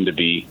happened to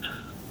be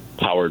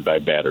powered by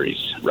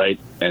batteries, right?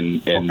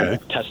 And okay.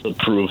 Tesla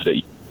proved that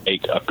you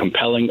make a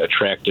compelling,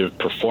 attractive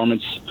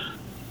performance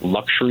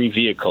luxury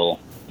vehicle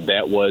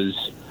that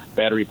was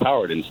battery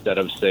powered instead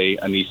of, say,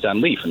 a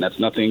Nissan Leaf. And that's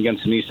nothing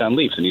against the Nissan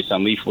Leaf. The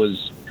Nissan Leaf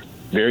was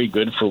very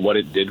good for what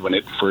it did when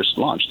it first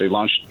launched. They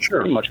launched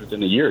pretty much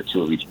within a year or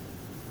two of each.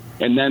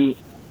 And then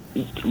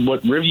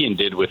what Rivian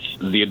did with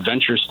the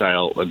adventure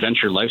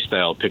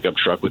lifestyle pickup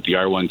truck with the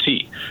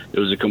R1T, it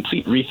was a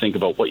complete rethink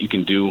about what you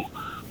can do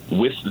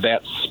with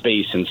that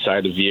space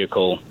inside the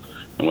vehicle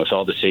and with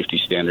all the safety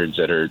standards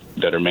that are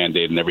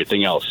mandated and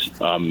everything else.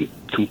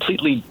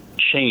 Completely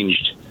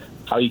changed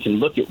how you can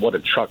look at what a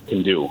truck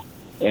can do.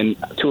 And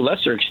to a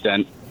lesser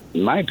extent,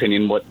 in my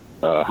opinion, what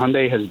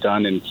Hyundai has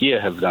done and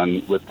Kia have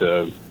done with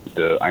the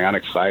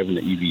Ioniq 5 and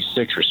the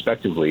EV6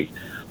 respectively,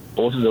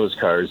 both of those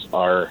cars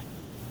are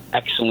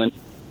excellent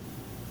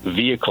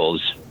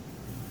vehicles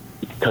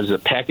because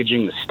of the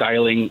packaging, the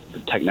styling, the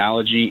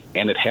technology,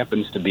 and it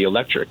happens to be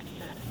electric.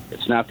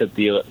 It's not that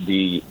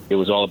it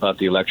was all about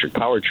the electric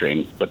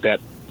powertrain, but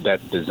that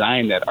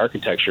design, that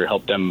architecture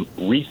helped them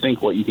rethink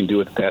what you can do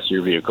with a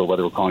passenger vehicle,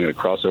 whether we're calling it a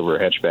crossover or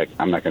hatchback.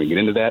 I'm not going to get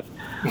into that.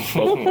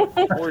 But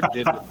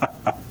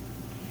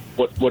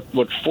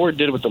what Ford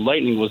did with the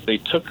Lightning was they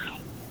took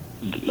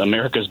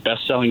America's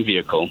best-selling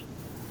vehicle,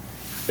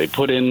 they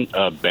put in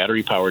a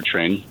battery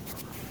powertrain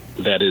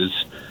that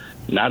is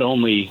not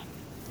only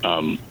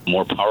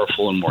more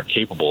powerful and more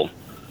capable,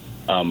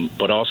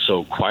 but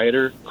also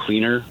quieter,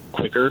 cleaner,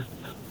 quicker,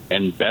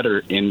 and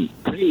better in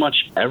pretty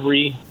much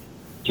every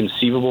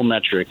conceivable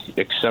metric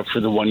except for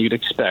the one you'd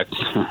expect,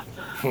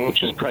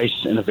 which is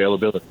price and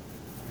availability.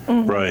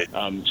 Right.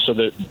 So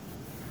that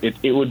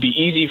it would be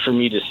easy for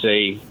me to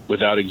say,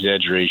 without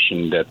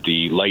exaggeration, that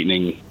the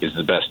Lightning is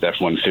the best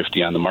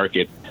F-150 on the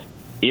market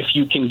if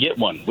you can get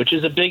one, which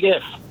is a big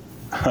if.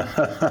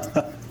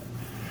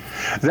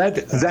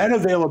 That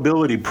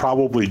availability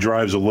probably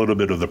drives a little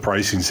bit of the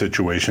pricing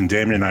situation.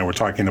 Damien and I were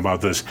talking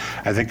about this,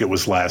 I think it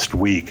was last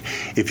week.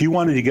 If you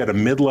wanted to get a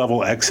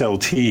mid-level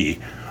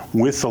XLT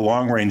with the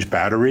long-range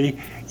battery,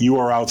 you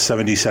are out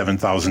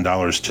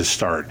 $77,000 to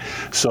start.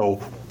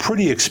 So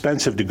pretty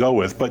expensive to go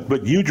with,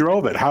 but you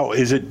drove it. How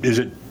is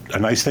it a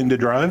nice thing to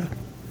drive?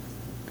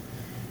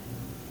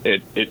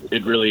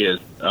 It really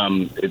is.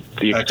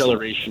 The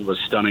acceleration was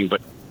stunning,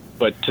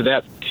 but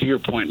to your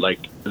point, like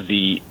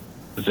the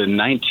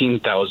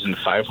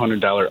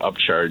 $19,500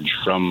 upcharge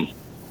from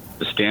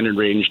the standard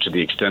range to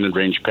the extended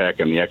range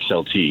pack on the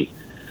XLT,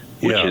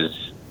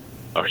 which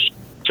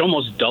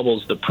almost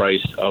doubles the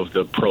price of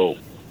the Pro,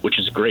 which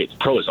is great.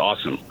 Pro is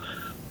awesome.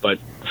 But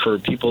for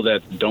people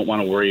that don't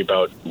want to worry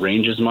about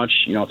range as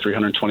much,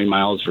 320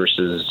 miles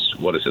versus,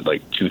 what is it,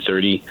 like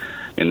 230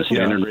 in the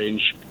standard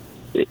range,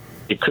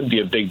 it could be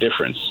a big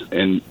difference.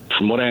 And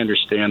from what I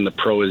understand, the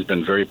Pro has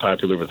been very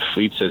popular with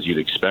fleets, as you'd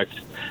expect.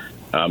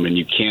 And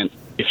you can't,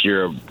 if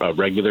you're a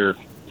regular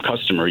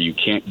customer, you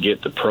can't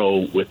get the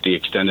Pro with the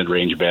extended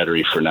range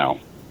battery for now.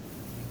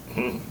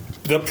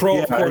 The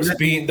Pro, of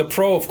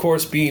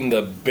course, being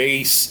the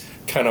base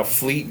kind of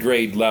fleet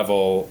grade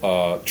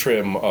level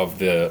trim of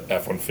the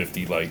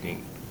F-150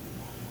 Lightning.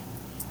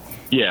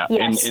 Yeah,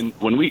 yes. and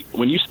when you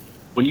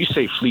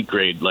say fleet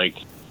grade, like,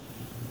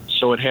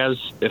 so it has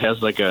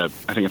like I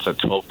think it's a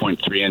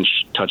 12.3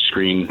 inch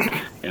touchscreen,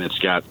 and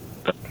it's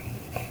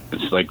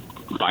like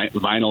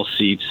vinyl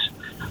seats.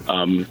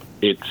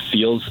 It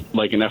feels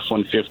like an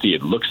F-150.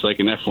 It looks like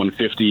an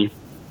F-150.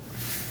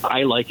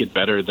 I like it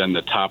better than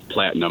the top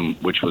Platinum,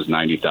 which was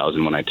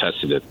 $90,000 when I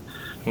tested it.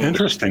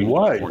 Interesting.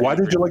 Why? Why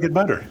did you like it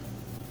better?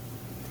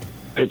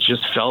 It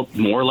just felt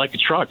more like a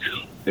truck.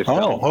 It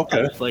felt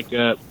like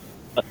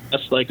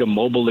less like a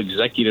mobile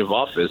executive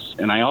office.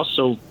 And I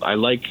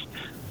like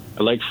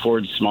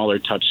Ford's smaller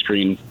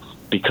touchscreen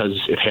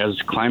because it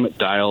has climate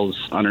dials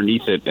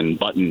underneath it and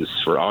buttons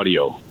for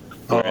audio.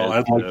 Oh, I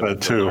like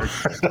that too.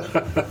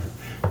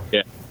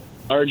 Yeah,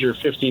 larger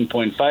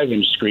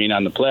 15.5-inch screen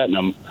on the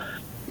Platinum.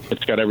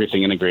 It's got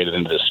everything integrated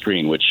into the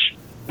screen, which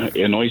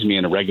annoys me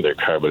in a regular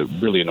car, but it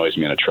really annoys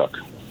me in a truck.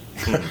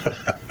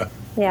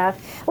 Yeah.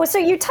 Well, so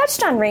you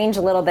touched on range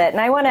a little bit,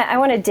 and I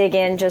want to dig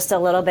in just a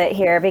little bit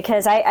here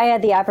because I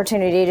had the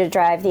opportunity to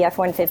drive the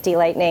F-150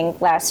 Lightning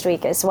last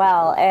week as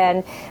well.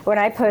 And when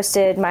I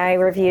posted my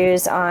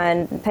reviews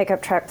on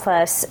Pickup Truck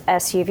Plus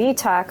SUV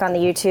Talk on the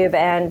YouTube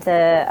and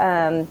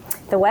the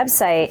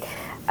website,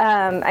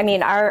 I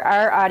mean,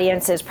 our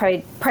audience is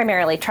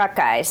primarily truck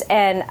guys,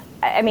 and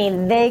I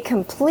mean, they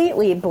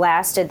completely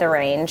blasted the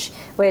range,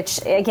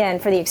 which again,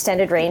 for the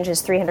extended range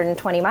is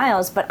 320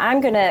 miles. But I'm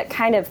going to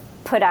kind of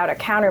put out a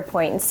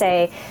counterpoint and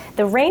say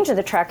the range of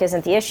the truck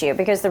isn't the issue,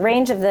 because the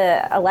range of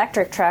the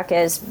electric truck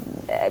is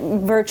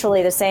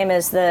virtually the same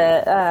as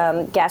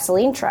the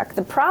gasoline truck.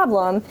 The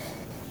problem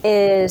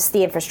is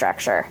the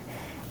infrastructure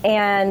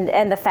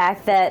and the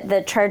fact that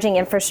the charging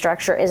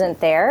infrastructure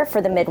isn't there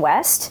for the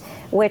Midwest,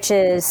 which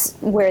is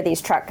where these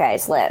truck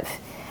guys live.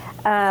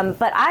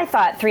 But I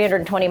thought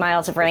 320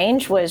 miles of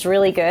range was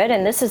really good,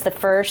 and this is the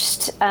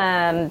first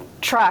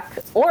truck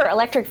or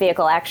electric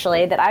vehicle,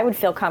 actually, that I would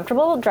feel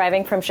comfortable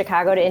driving from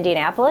Chicago to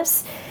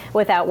Indianapolis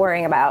without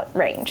worrying about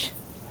range.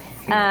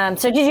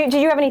 So did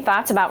you have any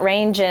thoughts about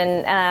range,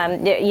 and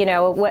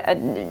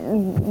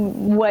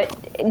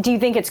what do you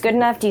think it's good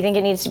enough? Do you think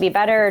it needs to be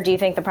better, or do you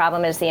think the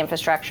problem is the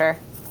infrastructure?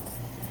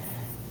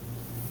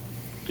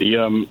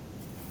 The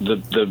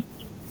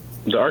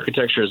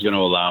architecture is going to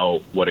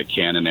allow what it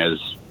can, and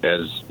as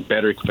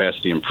battery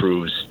capacity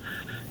improves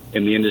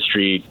and the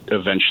industry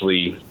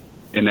eventually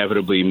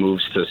inevitably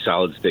moves to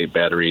solid state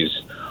batteries,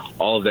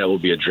 all of that will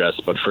be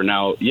addressed. But for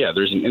now, yeah,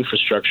 there's an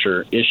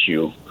infrastructure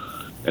issue,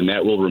 and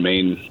that will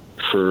remain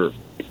for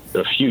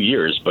a few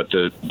years. But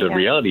the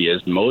reality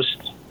is most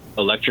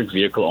electric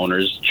vehicle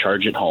owners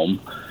charge at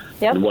home.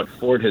 Yep. And what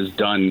Ford has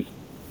done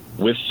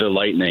with the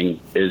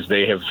Lightning is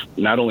they have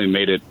not only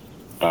made it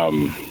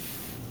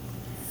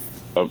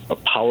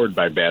powered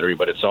by battery,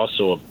 but it's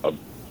also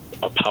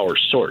a power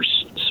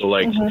source. So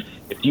like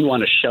if you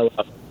want to shell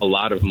up a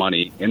lot of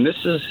money, and this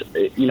is,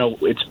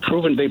 it's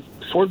proven,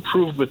 Ford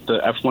proved with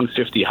the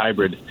F-150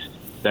 hybrid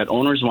that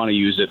owners want to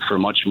use it for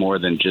much more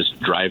than just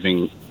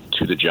driving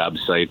to the job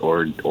site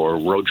or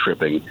road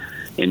tripping,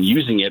 and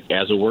using it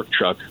as a work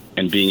truck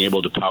and being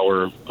able to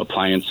power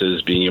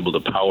appliances, being able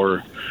to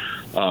power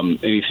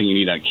anything you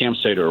need on a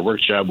campsite or a work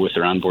job with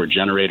their onboard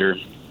generator.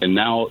 And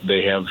now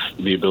they have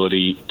the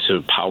ability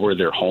to power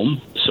their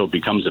home, so it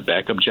becomes a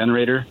backup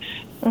generator.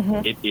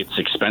 It's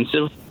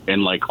expensive,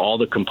 and like all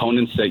the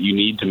components that you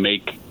need to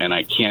make, and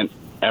I can't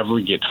ever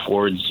get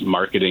Ford's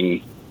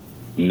marketing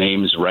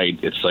names right.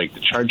 It's like the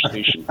Charge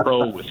Station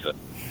Pro with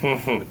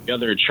the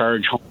other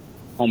charge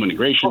home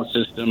integration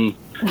system.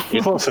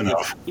 It's, close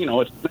enough.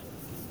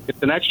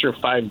 It's an extra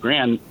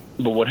 $5,000,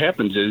 but what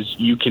happens is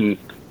you can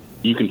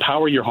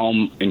power your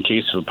home in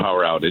case of a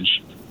power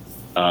outage.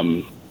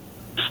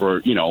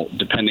 For,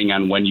 depending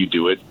on when you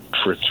do it,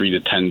 for 3 to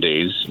 10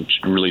 days,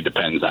 which really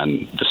depends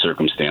on the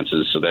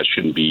circumstances, so that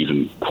shouldn't be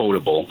even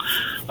quotable.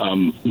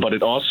 But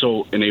it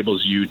also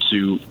enables you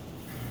to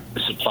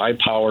supply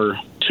power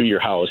to your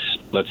house,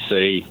 let's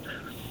say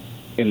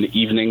in the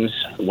evenings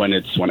when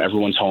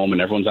everyone's home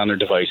and everyone's on their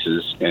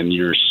devices and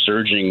you're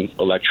surging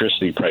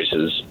electricity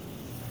prices.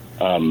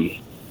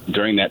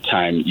 During that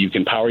time, you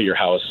can power your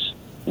house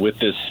with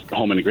this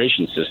home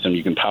integration system.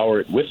 You can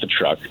power it with the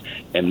truck,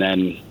 and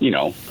then,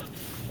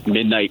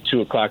 midnight,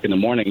 2 o'clock in the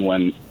morning,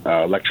 when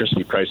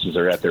electricity prices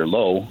are at their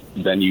low,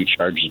 then you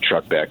charge the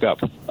truck back up.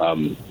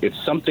 It's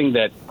something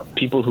that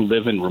people who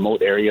live in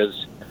remote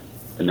areas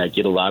and that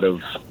get a lot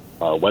of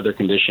weather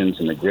conditions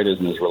and the grid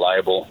isn't as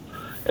reliable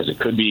as it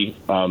could be.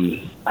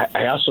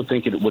 I also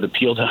think it would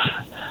appeal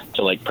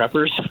to like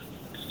preppers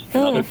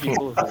and other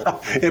people.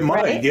 It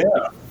might,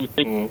 yeah.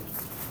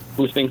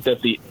 Who think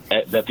that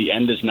the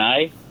end is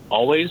nigh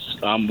always,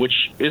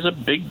 which is a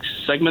big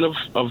segment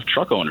of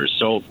truck owners.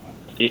 So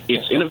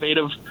it's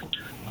innovative.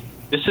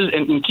 This is,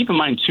 and keep in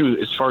mind too,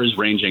 as far as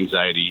range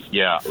anxiety,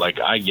 like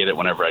I get it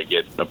whenever I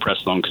get a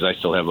press loan, because I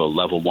still have a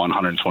level 1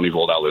 120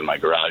 volt outlet in my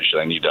garage that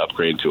I need to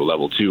upgrade to a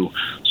level 2.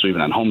 So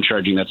even on home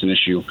charging, that's an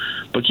issue.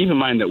 But keep in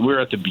mind that we're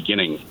at the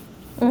beginning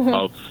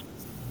of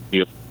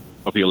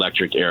the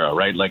electric era,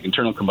 right? Like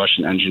internal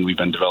combustion engine, we've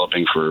been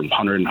developing for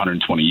 100,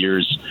 120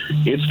 years.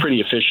 It's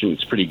pretty efficient.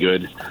 It's pretty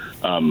good.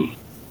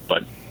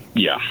 But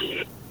yeah.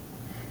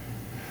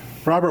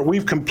 Robert,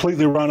 we've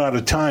completely run out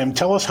of time.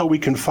 Tell us how we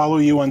can follow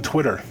you on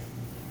Twitter.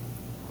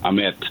 I'm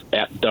at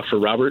Duffer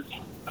Robert.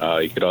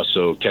 You could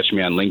also catch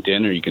me on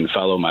LinkedIn, or you can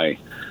follow my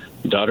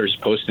daughter's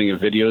posting of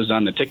videos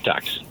on the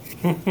TikToks.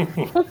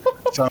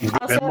 Sounds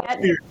good.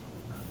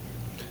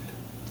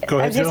 Go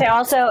ahead, I was going to say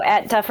also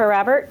at Duffer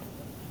Robert?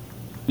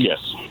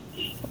 Yes.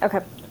 Okay.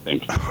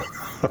 Thank you.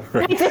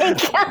 I think.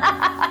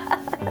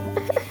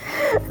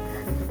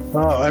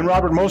 And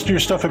Robert, most of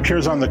your stuff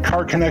appears on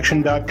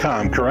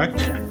thecarconnection.com, correct?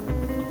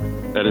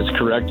 That is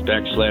correct,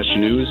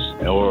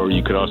 /news, or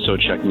you could also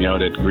check me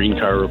out at Green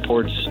Car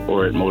Reports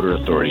or at Motor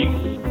Authority.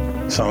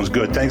 Sounds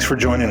good. Thanks for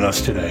joining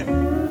us today.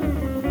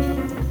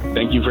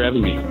 Thank you for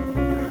having me.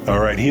 All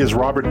right, he is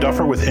Robert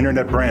Duffer with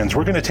Internet Brands.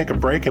 We're going to take a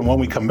break, and when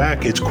we come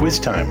back, it's quiz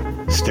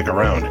time. Stick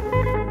around.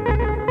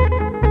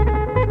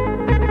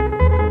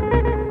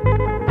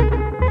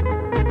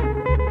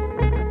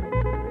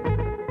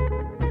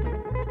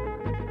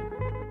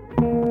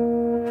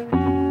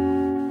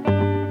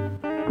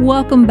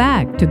 Welcome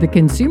back to the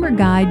Consumer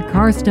Guide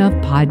Car Stuff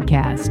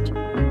Podcast.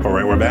 All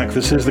right, we're back.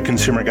 This is the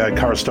Consumer Guide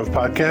Car Stuff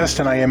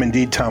Podcast, and I am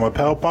indeed Tom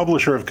Appel,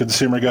 publisher of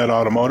Consumer Guide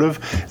Automotive.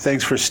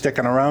 Thanks for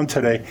sticking around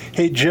today.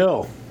 Hey,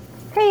 Jill.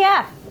 Hey,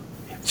 yeah.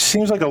 It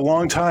seems like a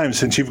long time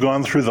since you've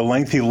gone through the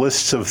lengthy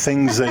lists of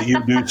things that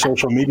you do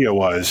social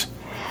media-wise.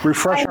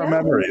 Refresh our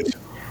memories.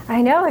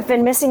 I know. I've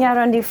been missing out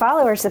on new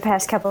followers the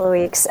past couple of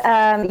weeks.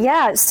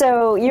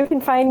 So you can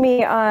find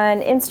me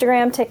on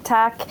Instagram,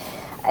 TikTok,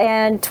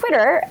 and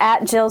Twitter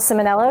at Jill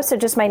Ciminello. So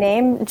just my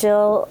name,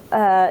 Jill,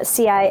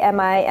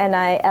 Ciminillo,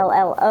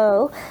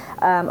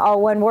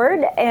 all one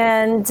word.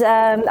 And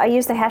I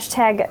use the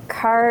hashtag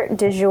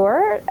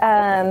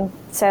 #CarDuJour.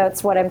 So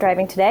it's what I'm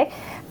driving today.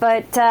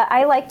 But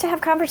I like to have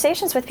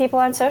conversations with people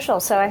on social.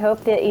 So I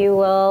hope that you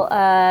will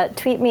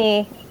tweet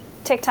me,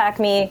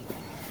 TikTok me,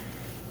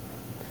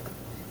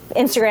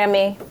 Instagram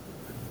me,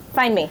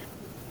 find me.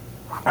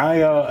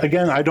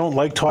 I don't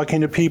like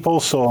talking to people,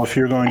 so if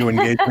you're going to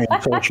engage me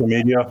on social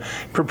media,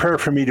 prepare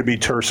for me to be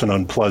terse and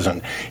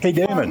unpleasant. Hey,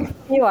 Damon.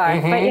 You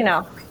are, but you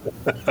know.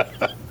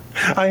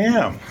 I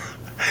am.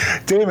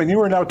 Damon,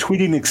 you are now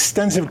tweeting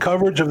extensive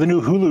coverage of the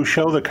new Hulu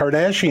show, The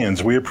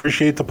Kardashians. We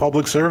appreciate the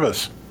public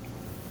service.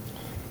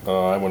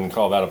 I wouldn't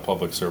call that a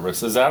public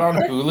service. Is that on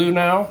Hulu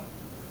now?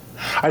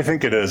 I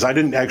think it is. I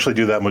didn't actually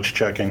do that much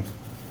checking.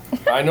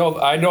 I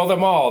know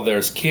them all.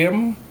 There's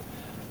Kim,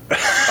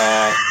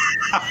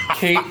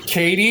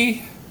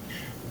 Katie,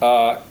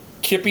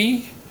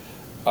 Kippy,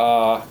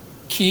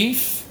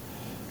 Keith,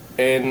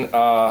 and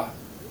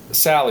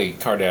Sally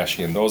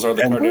Kardashian. Those are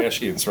the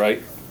Kardashians,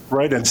 right?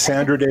 Right, and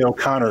Sandra Day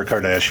O'Connor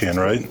Kardashian,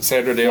 right?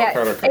 Sandra Day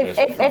O'Connor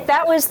Kardashian. If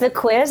that was the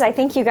quiz, I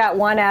think you got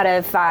 1 out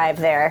of 5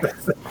 there.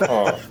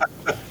 Oh.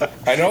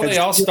 I know they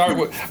all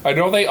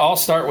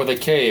start with a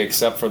K,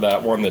 except for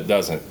that one that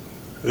doesn't.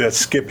 That's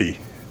Skippy.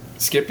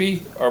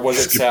 Skippy, or was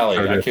it Skippy Sally?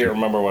 Kardashian. I can't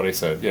remember what I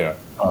said. Yeah.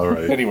 All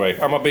right. Anyway,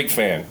 I'm a big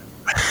fan.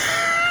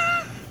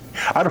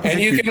 I don't And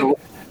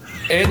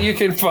you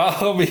can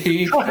follow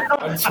me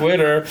on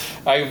Twitter.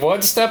 I'm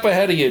one step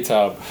ahead of you,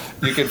 Tom.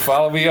 You can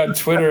follow me on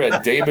Twitter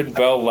at Damon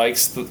Bell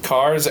Likes the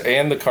Cars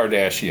and the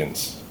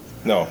Kardashians.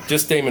 No,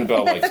 just Damon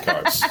Bell Likes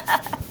Cars.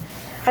 I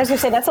was going to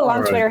say, that's a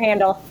long Twitter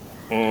handle.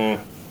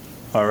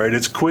 All right,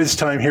 it's quiz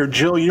time here.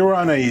 Jill, you're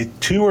on a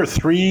 2 or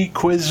 3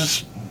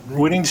 quiz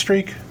winning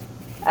streak?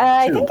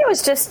 I think it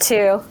was just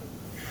 2.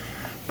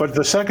 But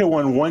the second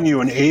one won you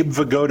an Abe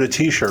Vigoda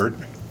t-shirt.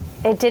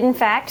 It did, in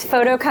fact.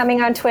 Photo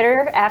coming on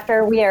Twitter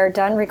after we are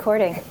done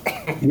recording.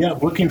 Yeah,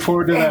 looking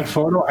forward to that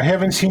photo. I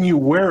haven't seen you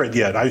wear it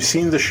yet. I've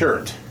seen the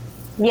shirt.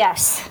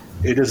 Yes.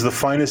 It is the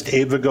finest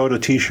Abe Vigoda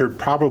t-shirt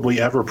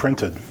probably ever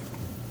printed.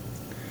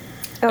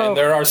 Oh. And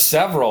there are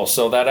several,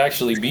 so that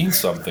actually means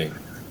something.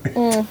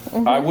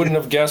 I wouldn't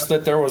have guessed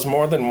that there was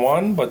more than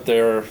one, but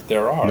there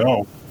are.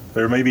 No.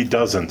 There may be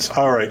dozens.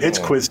 All right, it's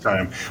quiz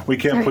time. We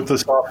can't put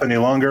this off any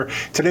longer.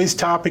 Today's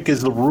topic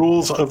is the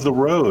rules of the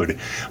road.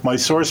 My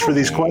source for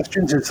these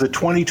questions is the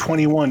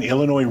 2021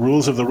 Illinois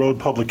Rules of the Road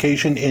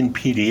publication in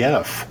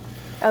PDF.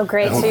 Oh,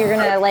 great. So you're going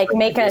to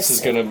make us This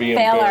is gonna be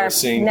fail our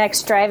embarrassing.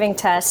 next driving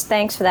test.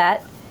 Thanks for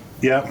that.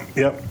 Yep.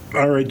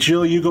 All right,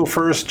 Jill, you go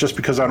first, just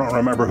because I don't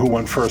remember who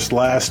went first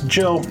last.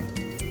 Jill,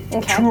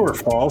 Okay. true or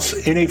false,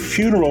 in a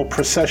funeral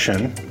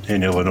procession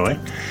in Illinois,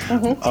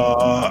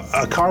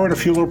 a car in a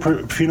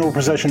funeral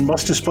procession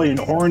must display an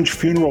orange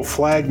funeral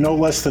flag no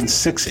less than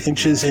 6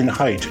 inches in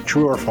height.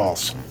 True or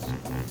false?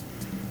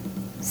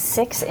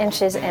 6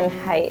 inches in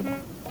height.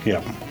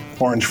 Yeah,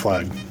 orange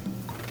flag.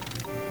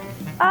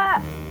 I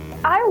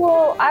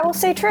will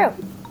say true.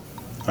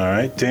 All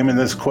right, Damon,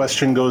 this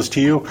question goes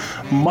to you.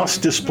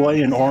 Must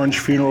display an orange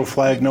funeral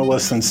flag no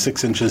less than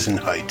 6 inches in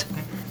height.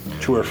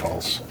 True or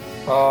false?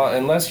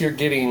 Unless you're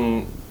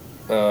getting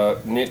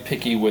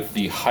nitpicky with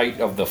the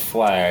height of the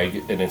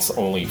flag and it's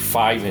only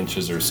 5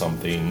 inches or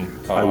something.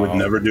 I would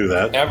never do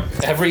that.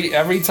 Every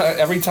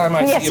time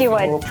I Yes, see a you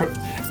funeral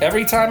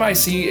every time I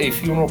see a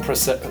funeral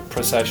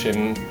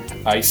procession,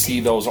 I see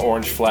those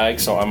orange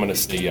flags, so I'm going to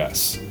say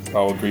yes.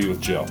 I'll agree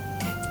with Jill.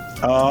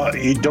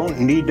 You don't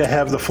need to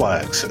have the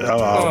flags,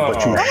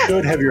 but you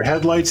should have your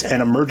headlights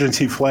and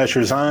emergency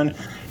flashers on.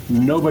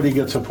 Nobody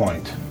gets a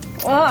point.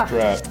 Ugh.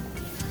 Right.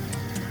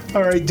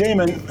 All right,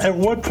 Damon, at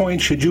what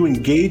point should you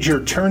engage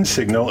your turn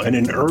signal in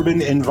an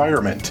urban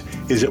environment?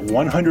 Is it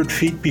 100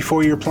 feet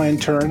before your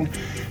planned turn,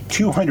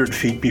 200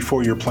 feet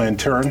before your planned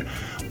turn,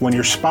 when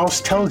your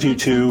spouse tells you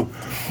to,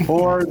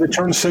 or the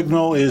turn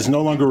signal is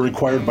no longer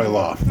required by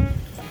law?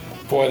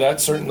 Boy,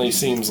 that certainly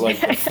seems like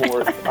the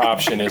fourth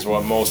option is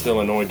what most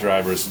Illinois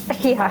drivers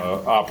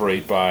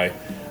operate by.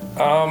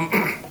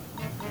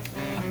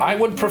 I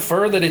would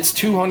prefer that it's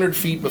 200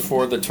 feet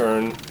before the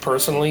turn,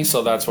 personally,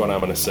 so that's what I'm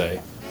going to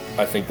say.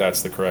 I think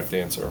that's the correct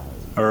answer.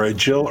 All right,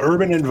 Jill,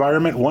 urban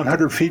environment,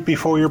 100 feet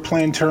before your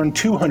planned turn,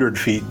 200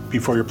 feet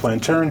before your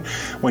planned turn,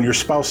 when your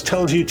spouse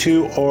tells you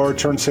to, or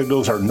turn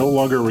signals are no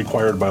longer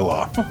required by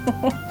law.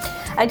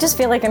 I just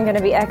feel like I'm going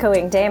to be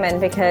echoing Damon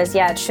because,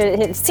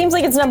 it seems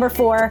like it's number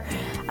 4,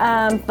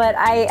 but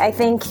I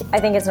think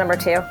it's number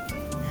 2.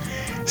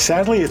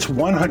 Sadly, it's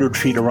 100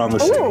 feet around the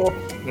city. Ooh.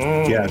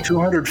 Yeah,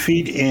 200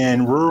 feet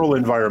in rural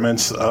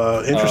environments.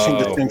 Interesting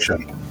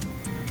distinction.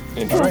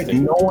 Interesting. All right,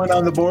 no one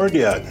on the board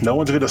yet. No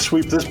one's going to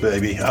sweep this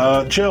baby.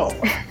 Jill.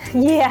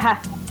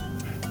 Yeah.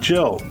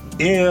 Jill,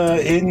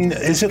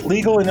 is it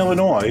legal in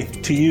Illinois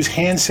to use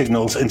hand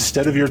signals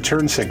instead of your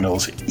turn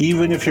signals,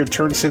 even if your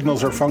turn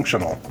signals are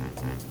functional?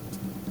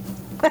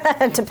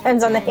 It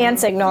depends on the hand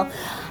signal.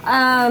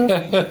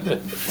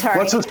 Sorry.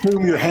 Let's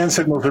assume your hand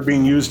signals are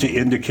being used to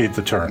indicate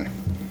the turn.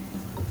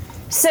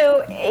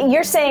 So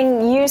you're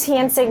saying use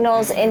hand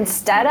signals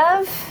instead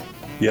of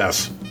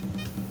Yes.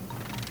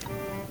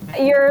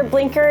 your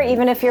blinker,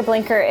 even if your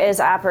blinker is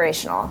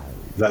operational?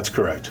 That's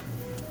correct.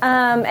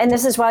 And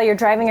this is while you're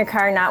driving a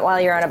car, not while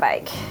you're on a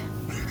bike.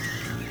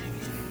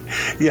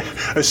 Yeah,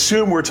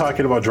 assume we're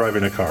talking about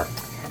driving a car.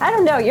 I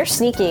don't know. You're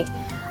sneaky.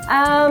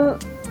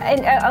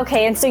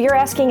 Okay, and so you're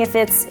asking if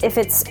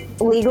it's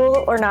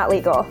legal or not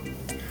legal?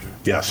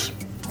 Yes.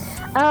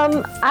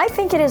 I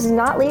think it is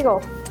not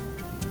legal.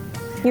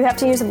 You have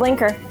to use a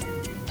blinker.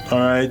 All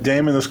right,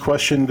 Damon, this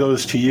question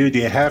goes to you. Do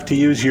you have to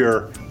use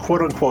your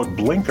quote-unquote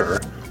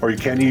blinker, or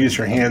can you use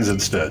your hands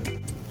instead?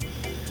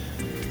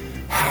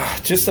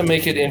 Just to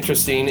make it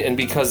interesting, and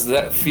because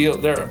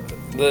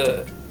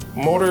the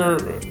motor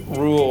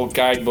rule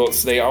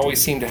guidebooks, they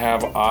always seem to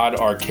have odd,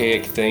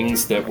 archaic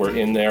things that were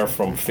in there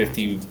from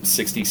 50,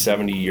 60,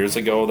 70 years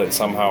ago that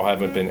somehow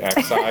haven't been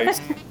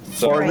excised.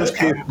 Or in this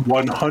case,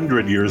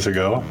 100 years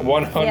ago.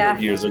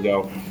 100 years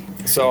ago.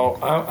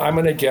 So I'm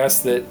going to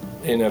guess that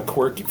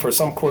for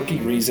some quirky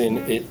reason,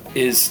 it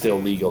is still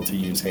legal to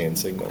use hand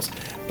signals.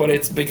 But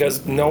it's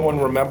because no one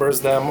remembers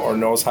them or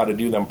knows how to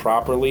do them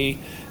properly.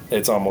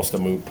 It's almost a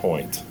moot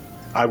point.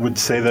 I would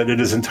say that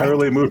it is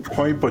entirely a moot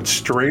point, but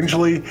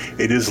strangely,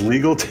 it is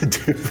legal to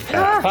do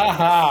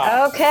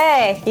that.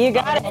 Okay, you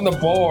got it. On the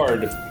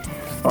board.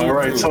 All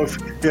right, so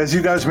as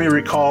you guys may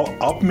recall,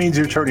 up means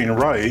you're turning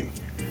right.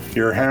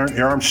 Your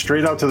arm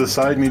straight out to the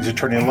side means you're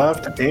turning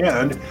left.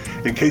 And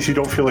in case you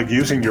don't feel like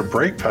using your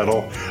brake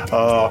pedal,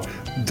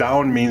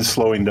 down means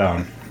slowing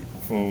down.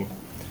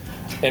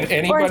 And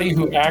anybody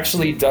who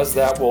actually does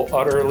that will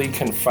utterly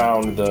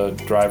confound the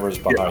drivers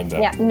behind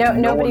them. Yeah,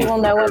 nobody will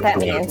know what that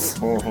means.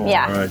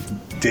 Yeah. All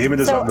right, David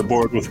is on the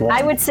board with one.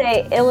 I would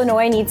say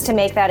Illinois needs to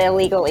make that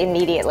illegal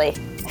immediately.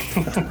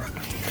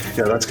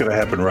 Yeah, that's going to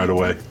happen right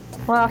away.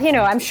 Well,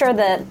 I'm sure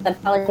the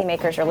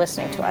policymakers are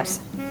listening to us.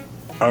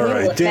 All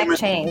right, Damon.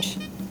 Change.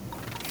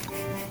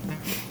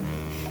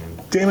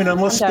 Damon,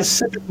 unless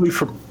specifically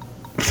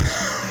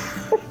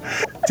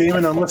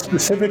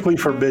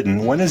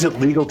forbidden, when is it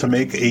legal to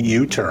make a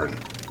U-turn?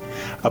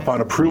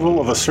 Upon approval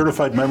of a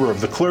certified member of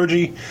the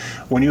clergy,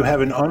 when you have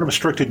an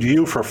unobstructed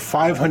view for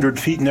 500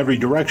 feet in every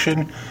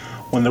direction,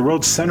 when the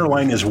road center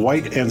line is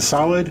white and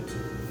solid,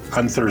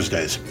 on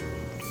Thursdays.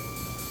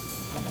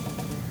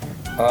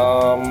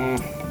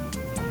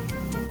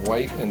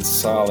 White and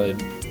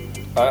solid.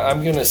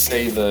 I'm going to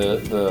say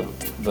the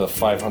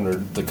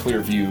 500, the clear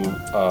view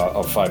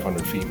of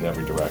 500 feet in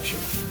every direction.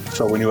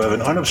 So when you have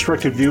an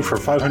unobstructed view for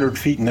 500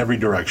 feet in every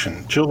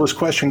direction. Jill, this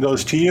question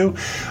goes to you.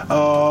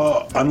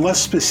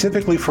 Unless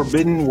specifically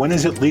forbidden, when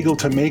is it legal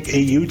to make a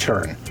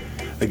U-turn?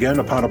 Again,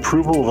 upon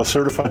approval of a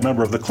certified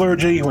member of the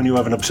clergy, when you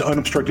have an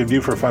unobstructed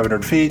view for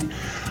 500 feet,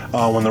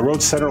 when the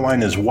road center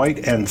line is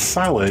white and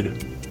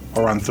solid,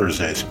 or on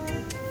Thursdays.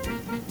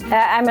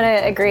 I'm going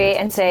to agree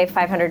and say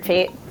 500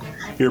 feet.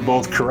 You're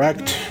both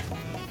correct.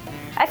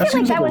 I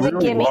feel like that was a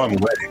gimme. Long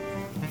way.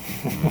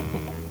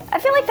 I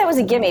feel like that was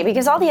a gimme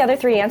because all the other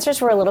 3 answers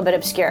were a little bit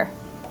obscure.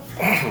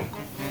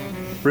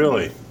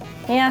 Really?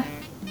 Yeah.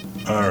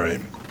 All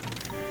right.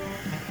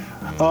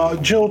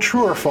 Jill,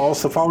 true or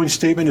false, the following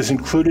statement is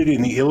included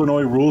in the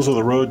Illinois Rules of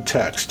the Road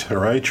text. All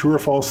right, true or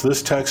false,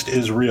 this text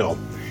is real.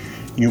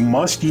 You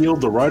must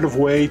yield the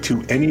right-of-way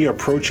to any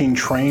approaching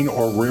train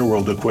or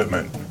railroad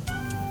equipment.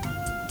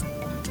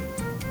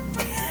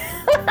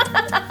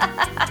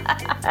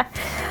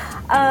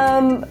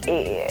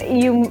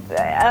 You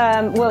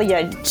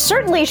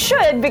certainly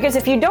should, because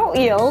if you don't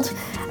yield,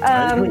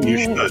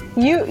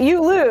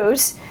 you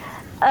lose.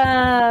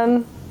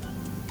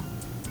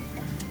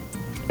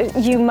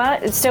 You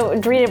must. So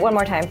read it one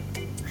more time.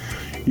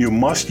 You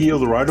must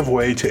yield the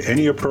right-of-way to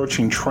any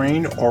approaching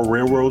train or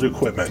railroad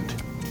equipment.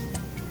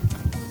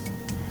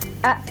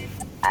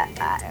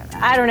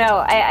 I don't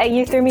know.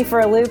 You threw me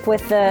for a loop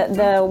with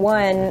the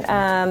one.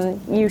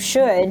 You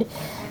should.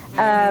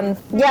 Yeah,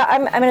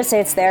 I'm going to say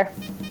it's there.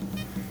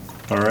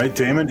 All right,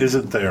 Damon, is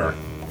it there?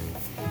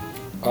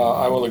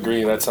 I will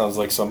agree. That sounds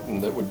like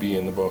something that would be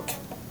in the book.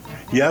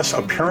 Yes,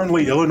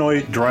 apparently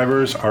Illinois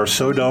drivers are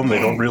so dumb they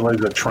don't realize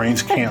that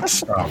trains can't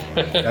stop.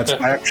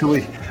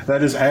 That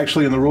is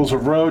actually in the rules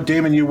of road.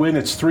 Damon, you win.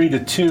 It's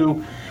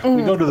 3-2.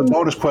 We go to the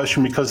bonus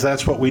question because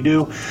that's what we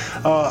do.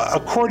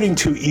 According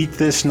to Eat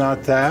This,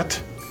 Not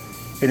That,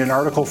 in an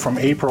article from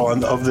April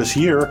of this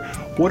year,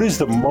 what is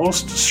the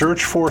most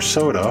searched for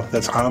soda,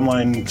 that's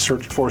online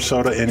searched for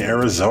soda in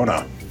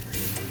Arizona?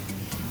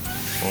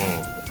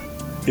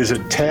 Is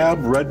it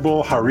Tab, Red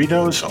Bull,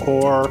 Jarritos,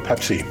 or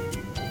Pepsi?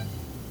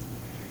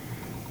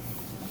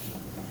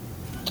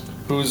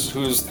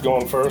 Who's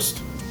going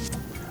first?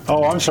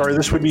 Oh, I'm sorry.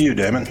 This would be you,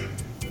 Damon.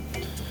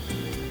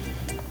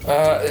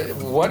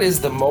 What is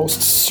the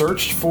most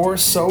searched for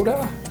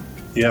soda?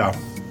 Yeah.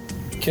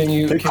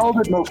 They called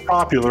it most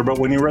popular, but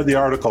when you read the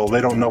article,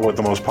 they don't know what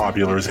the most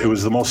popular is. It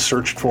was the most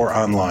searched for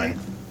online.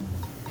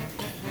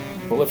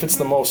 Well, if it's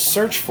the most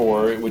searched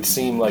for, it would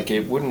seem like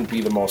it wouldn't be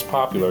the most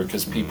popular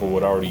because people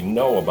would already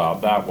know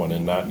about that one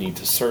and not need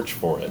to search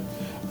for it.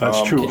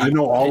 That's true. I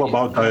know all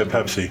about Diet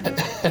Pepsi.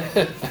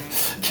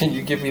 Can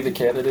you give me the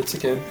candidates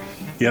again?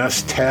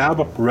 Yes,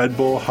 Tab, Red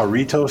Bull,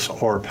 Jarritos,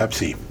 or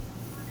Pepsi.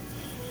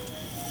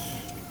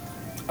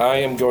 I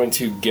am going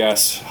to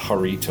guess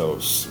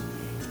Jarritos.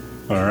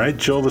 All right,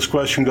 Jill, this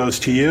question goes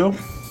to you.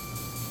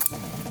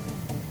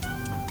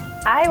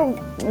 I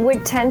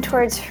would tend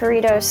towards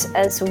Jarritos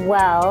as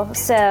well.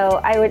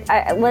 So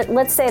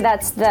let's say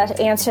that's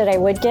the answer that I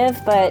would give,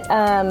 but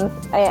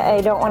I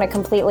don't want to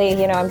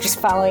completely, I'm just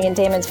following in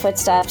Damon's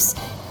footsteps.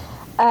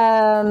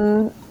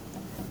 I'll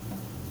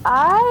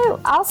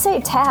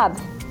say Tab,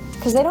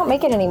 because they don't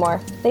make it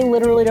anymore. They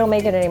literally don't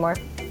make it anymore.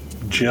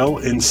 Jill,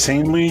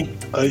 insanely,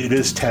 it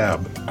is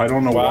Tab. I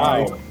don't know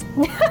why.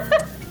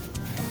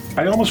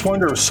 I almost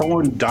wonder if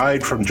someone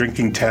died from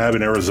drinking Tab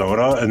in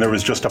Arizona and there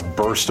was just a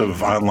burst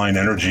of online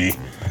energy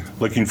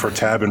looking for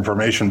Tab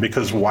information,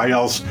 because why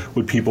else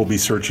would people be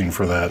searching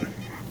for that?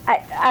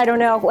 I don't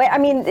know. I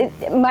mean,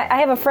 I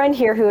have a friend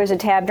here who is a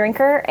Tab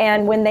drinker,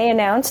 and when they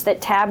announced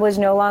that Tab was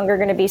no longer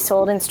going to be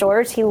sold in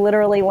stores, he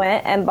literally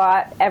went and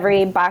bought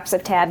every box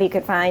of Tab he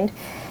could find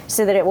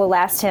so that it will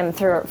last him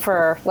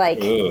for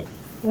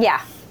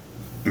yeah.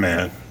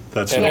 Man.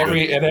 That's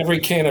every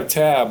can of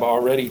Tab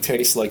already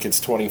tastes like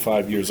it's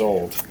 25 years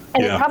old.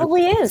 And it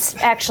probably is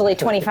actually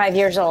 25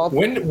 years old.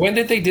 When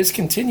did they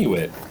discontinue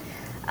it?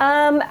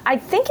 I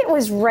think it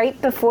was right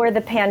before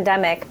the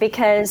pandemic,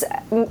 because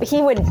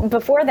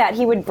before that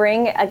he would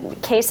bring a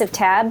case of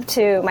Tab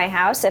to my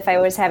house if I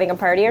was having a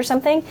party or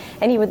something,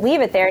 and he would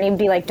leave it there and he'd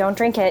be like, "Don't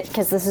drink it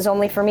because this is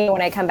only for me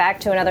when I come back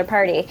to another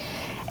party."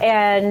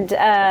 And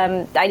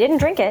I didn't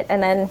drink it,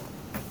 and then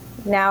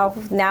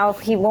Now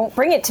he won't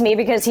bring it to me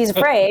because he's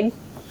afraid.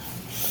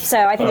 So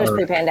I think it was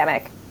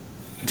pre-pandemic.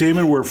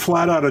 Damon, we're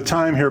flat out of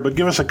time here, but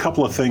give us a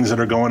couple of things that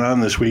are going on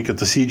this week at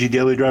the CG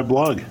Daily Drive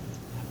blog.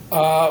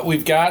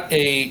 We've got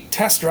a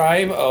test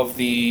drive of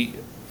the,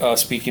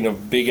 speaking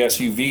of big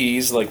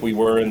SUVs, like we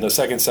were in the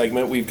second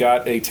segment, we've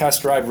got a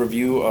test drive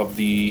review of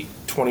the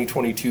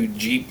 2022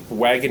 Jeep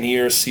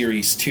Wagoneer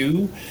Series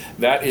 2.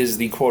 That is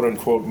the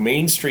quote-unquote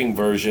mainstream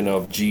version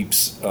of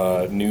Jeep's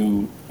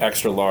new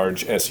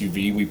extra-large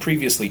SUV. We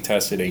previously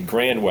tested a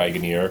Grand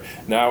Wagoneer.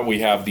 Now we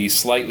have the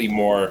slightly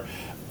more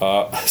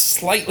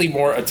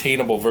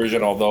attainable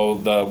version, although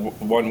the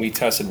one we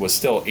tested was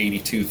still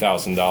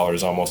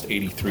 $82,000, almost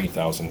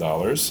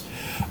 $83,000.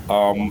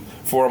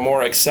 For a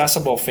more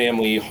accessible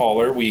family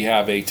hauler, we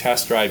have a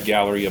test drive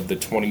gallery of the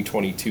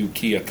 2022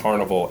 Kia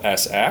Carnival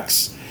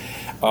SX.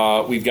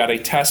 We've got a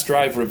test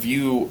drive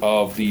review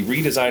of the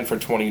redesign for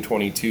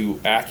 2022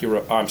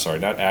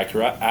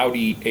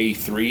 Audi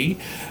A3,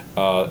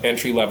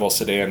 entry-level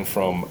sedan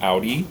from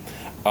Audi.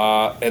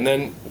 And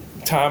then,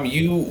 Tom,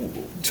 you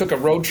took a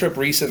road trip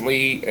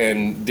recently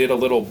and did a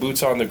little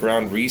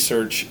boots-on-the-ground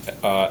research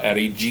at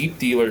a Jeep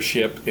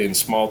dealership in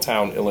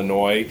small-town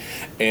Illinois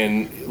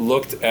and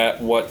looked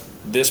at what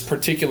this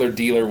particular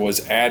dealer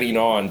was adding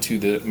on to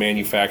the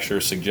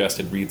manufacturer's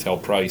suggested retail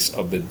price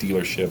of the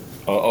dealership,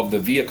 of the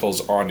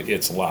vehicles on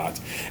its lot.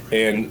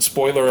 And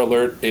spoiler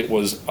alert, it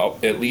was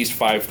at least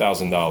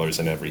 $5,000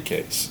 in every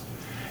case.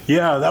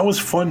 Yeah, that was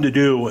fun to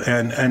do.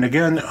 And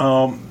again,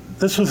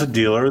 this was a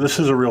dealer. This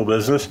is a real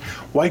business.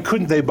 Why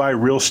couldn't they buy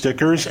real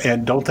stickers,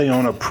 and don't they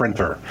own a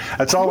printer?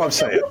 That's all I'm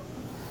saying.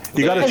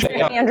 You got to check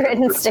out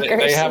handwritten stickers.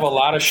 They have a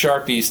lot of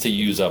Sharpies to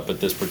use up at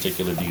this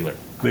particular dealer.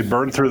 They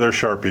burn through their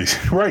Sharpies.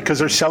 Right, because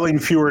they're selling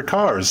fewer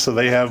cars, so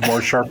they have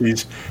more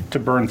Sharpies to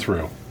burn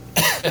through.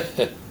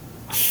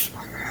 Yes.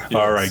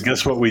 All right,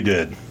 guess what we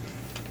did?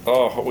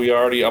 Oh, we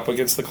already up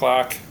against the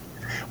clock?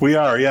 We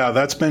are, yeah.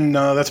 That's been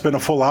a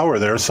full hour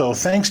there. So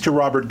thanks to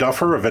Robert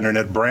Duffer of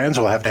Internet Brands.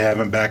 We'll have to have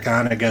him back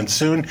on again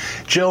soon.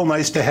 Jill,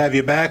 nice to have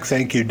you back.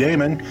 Thank you,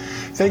 Damon.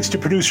 Thanks to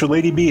producer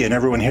Lady B and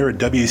everyone here at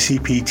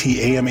WCPT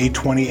AM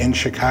 820 in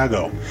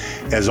Chicago.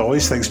 As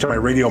always, thanks to my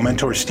radio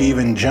mentor, Steve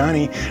and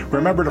Johnny.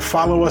 Remember to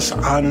follow us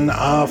on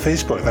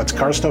Facebook. That's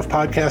Car Stuff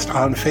Podcast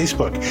on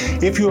Facebook.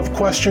 If you have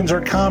questions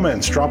or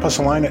comments, drop us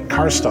a line at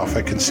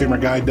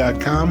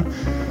carstuff@consumerguide.com.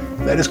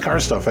 That is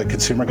CarStuff at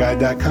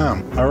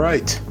ConsumerGuide.com. All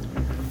right.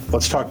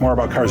 Let's talk more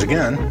about cars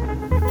again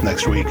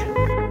next week.